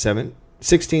Thanksgiving in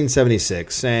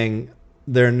 1676, saying,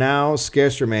 "There now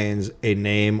scarce remains a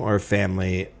name or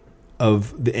family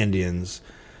of the Indians.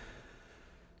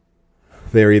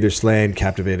 They are either slain,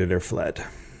 captivated, or fled."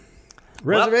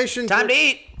 Reservations. Time to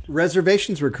eat.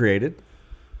 Reservations were created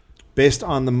based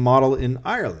on the model in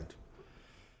Ireland,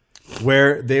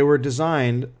 where they were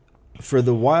designed for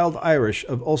the wild Irish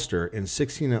of Ulster in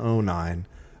 1609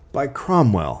 by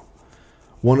Cromwell,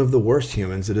 one of the worst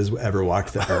humans that has ever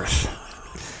walked the earth.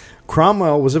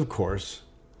 Cromwell was, of course,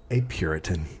 a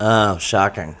Puritan. Oh,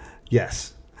 shocking.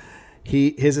 Yes.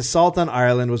 His assault on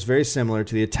Ireland was very similar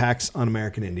to the attacks on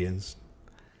American Indians.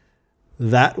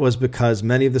 That was because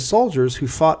many of the soldiers who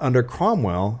fought under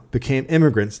Cromwell became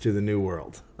immigrants to the New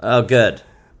World. Oh, good.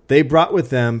 They brought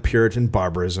with them Puritan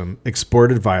barbarism,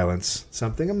 exported violence,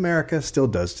 something America still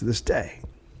does to this day.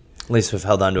 At least we've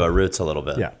held on to our roots a little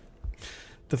bit. Yeah.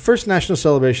 The first national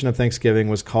celebration of Thanksgiving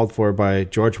was called for by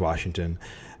George Washington,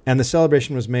 and the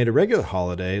celebration was made a regular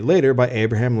holiday later by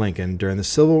Abraham Lincoln during the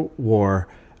Civil War.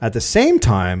 At the same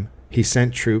time, he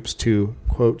sent troops to,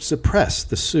 quote, suppress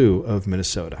the Sioux of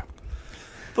Minnesota.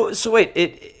 But, so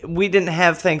wait, we didn't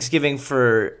have Thanksgiving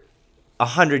for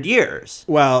 100 years.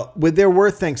 Well, there were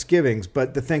Thanksgivings,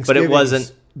 but the Thanksgivings... But it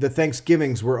wasn't... The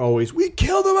Thanksgivings were always, we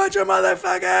killed a bunch of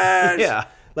motherfuckers! Yeah.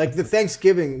 Like, the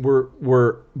Thanksgiving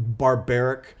were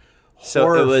barbaric So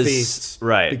horror it was... feasts.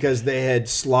 Right. Because they had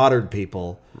slaughtered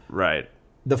people. Right.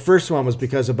 The first one was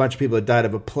because a bunch of people had died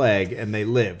of a plague and they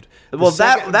lived. Well,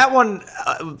 that one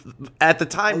at the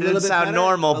time didn't sound better?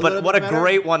 normal, A but little what bit a better?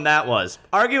 great one that was.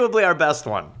 Arguably our best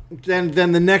one. Then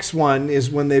the next one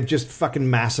is when they've just fucking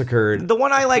massacred. The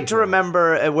one I like to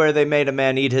remember where they made a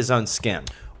man eat his own skin.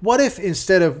 What if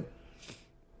instead of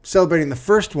celebrating the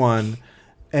first one,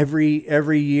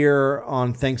 every year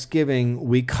on Thanksgiving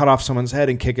we cut off someone's head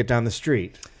and kick it down the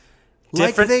street?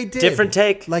 Like they did. Different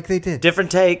take. Like they did. Different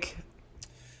take.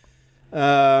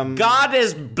 God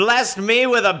has blessed me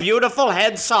with a beautiful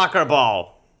head soccer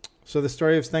ball. So the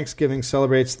story of Thanksgiving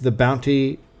celebrates the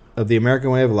bounty of the American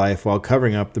way of life while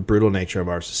covering up the brutal nature of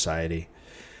our society.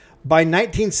 By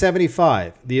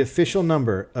 1975, the official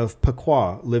number of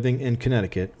Pequot living in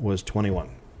Connecticut was 21.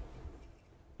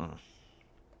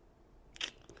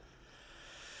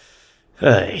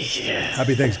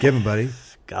 Happy Thanksgiving, buddy.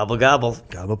 Gobble, gobble.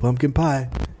 Gobble pumpkin pie.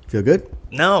 Feel good?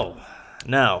 No.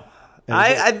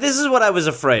 This is what I was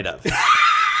afraid of. This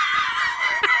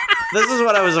is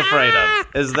what I was afraid of.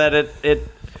 Is that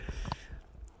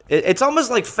it's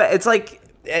almost like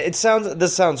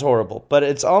this sounds horrible, but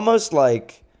it's almost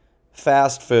like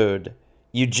fast food.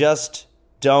 You just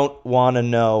don't want to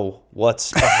know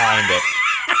what's behind it,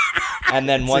 and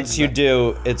then once you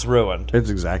do, it's ruined. It's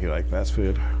exactly like fast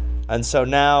food. And so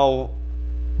now,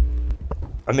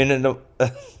 I mean, in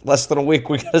less than a week,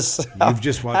 we got to. You've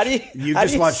just watched. You've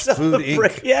just watched Food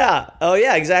Inc. Yeah. Oh,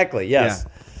 yeah. Exactly. Yes.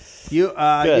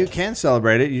 Yeah. You can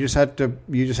celebrate it. You just had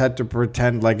to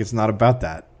pretend like it's not about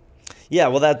that. Yeah.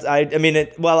 Well, I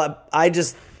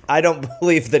don't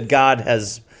believe that God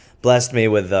has blessed me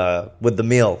with the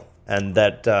meal, and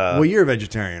that. Well, you're a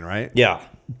vegetarian, right? Yeah.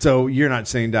 So you're not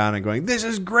sitting down and going, "This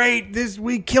is great.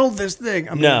 We killed this thing."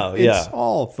 I mean, no. It's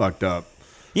all fucked up.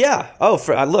 Yeah. Oh,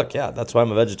 look. Yeah. That's why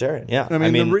I'm a vegetarian. Yeah. I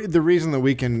mean the reason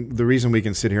we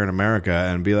can sit here in America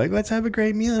and be like, let's have a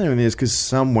great meal, is because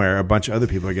somewhere a bunch of other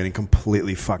people are getting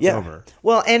completely fucked over.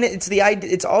 Well, and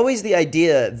it's always the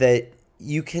idea that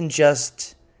you can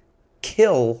just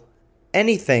kill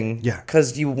anything. Yeah.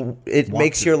 Because it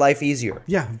makes your life easier.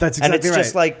 Yeah, that's exactly right. And it's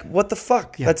just like, what the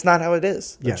fuck? Yeah. That's not how it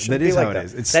is. Yeah, that is how it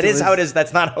is. That is how it is.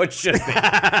 That's not how it should be.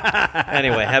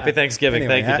 Anyway, happy Thanksgiving.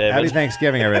 Thank you, David. Happy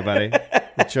Thanksgiving, everybody.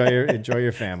 Enjoy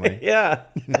your family. Yeah.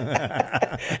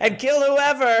 And kill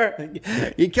whoever.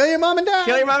 You kill your mom and dad.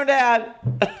 Kill your mom and dad.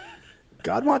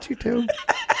 God wants you to.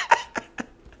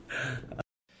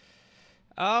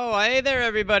 Oh, hey there,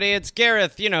 everybody. It's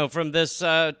Gareth, from this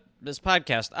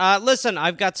podcast. Listen,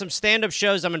 I've got some stand-up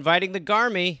shows I'm inviting the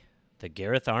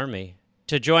Gareth Army,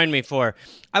 to join me for.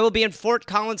 I will be in Fort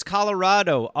Collins,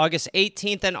 Colorado, August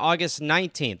 18th and August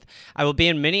 19th. I will be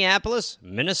in Minneapolis,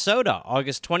 Minnesota,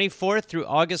 August 24th through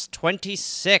August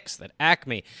 26th at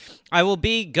Acme. I will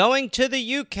be going to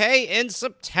the UK in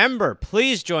September.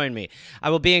 Please join me. I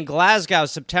will be in Glasgow,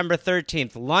 September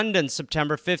 13th, London,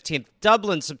 September 15th,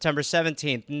 Dublin, September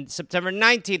 17th, and September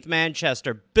 19th,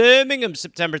 Manchester, Birmingham,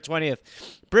 September 20th,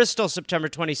 Bristol, September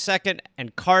 22nd,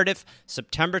 and Cardiff,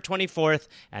 September 24th.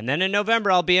 And then in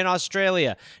November, I'll be in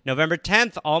Australia. November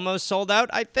 10th, almost sold out,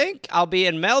 I think. I'll be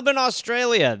in Melbourne,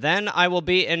 Australia. Then I will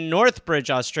be in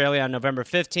Northbridge, Australia on November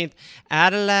 15th.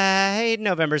 Adelaide,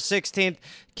 November 16th.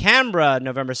 Canberra,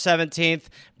 November 17th.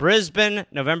 Brisbane,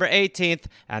 November 18th.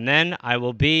 And then I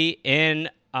will be in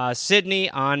Sydney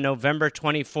on November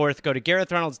 24th. Go to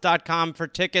GarethReynolds.com for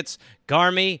tickets.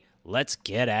 Garmy, let's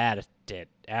get at it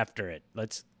after it.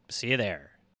 Let's see you there.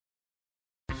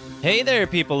 Hey there,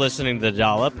 people listening to The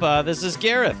Dollop. This is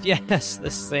Gareth. Yes,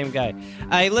 this same guy.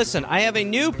 I have a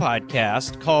new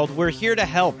podcast called We're Here to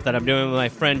Help that I'm doing with my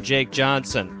friend Jake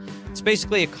Johnson. It's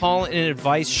basically a call-in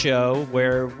advice show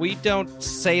where we don't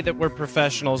say that we're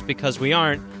professionals because we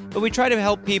aren't, but we try to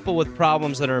help people with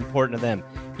problems that are important to them.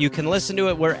 You can listen to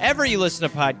it wherever you listen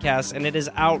to podcasts, and it is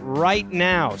out right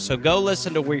now. So go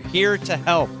listen to We're Here to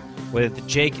Help with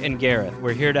Jake and Gareth.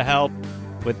 We're Here to Help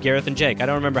with Gareth and Jake. I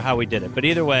don't remember how we did it, but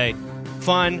either way,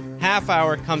 fun, half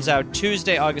hour, comes out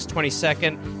Tuesday, August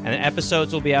 22nd, and the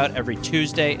episodes will be out every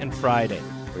Tuesday and Friday.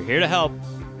 We're Here to Help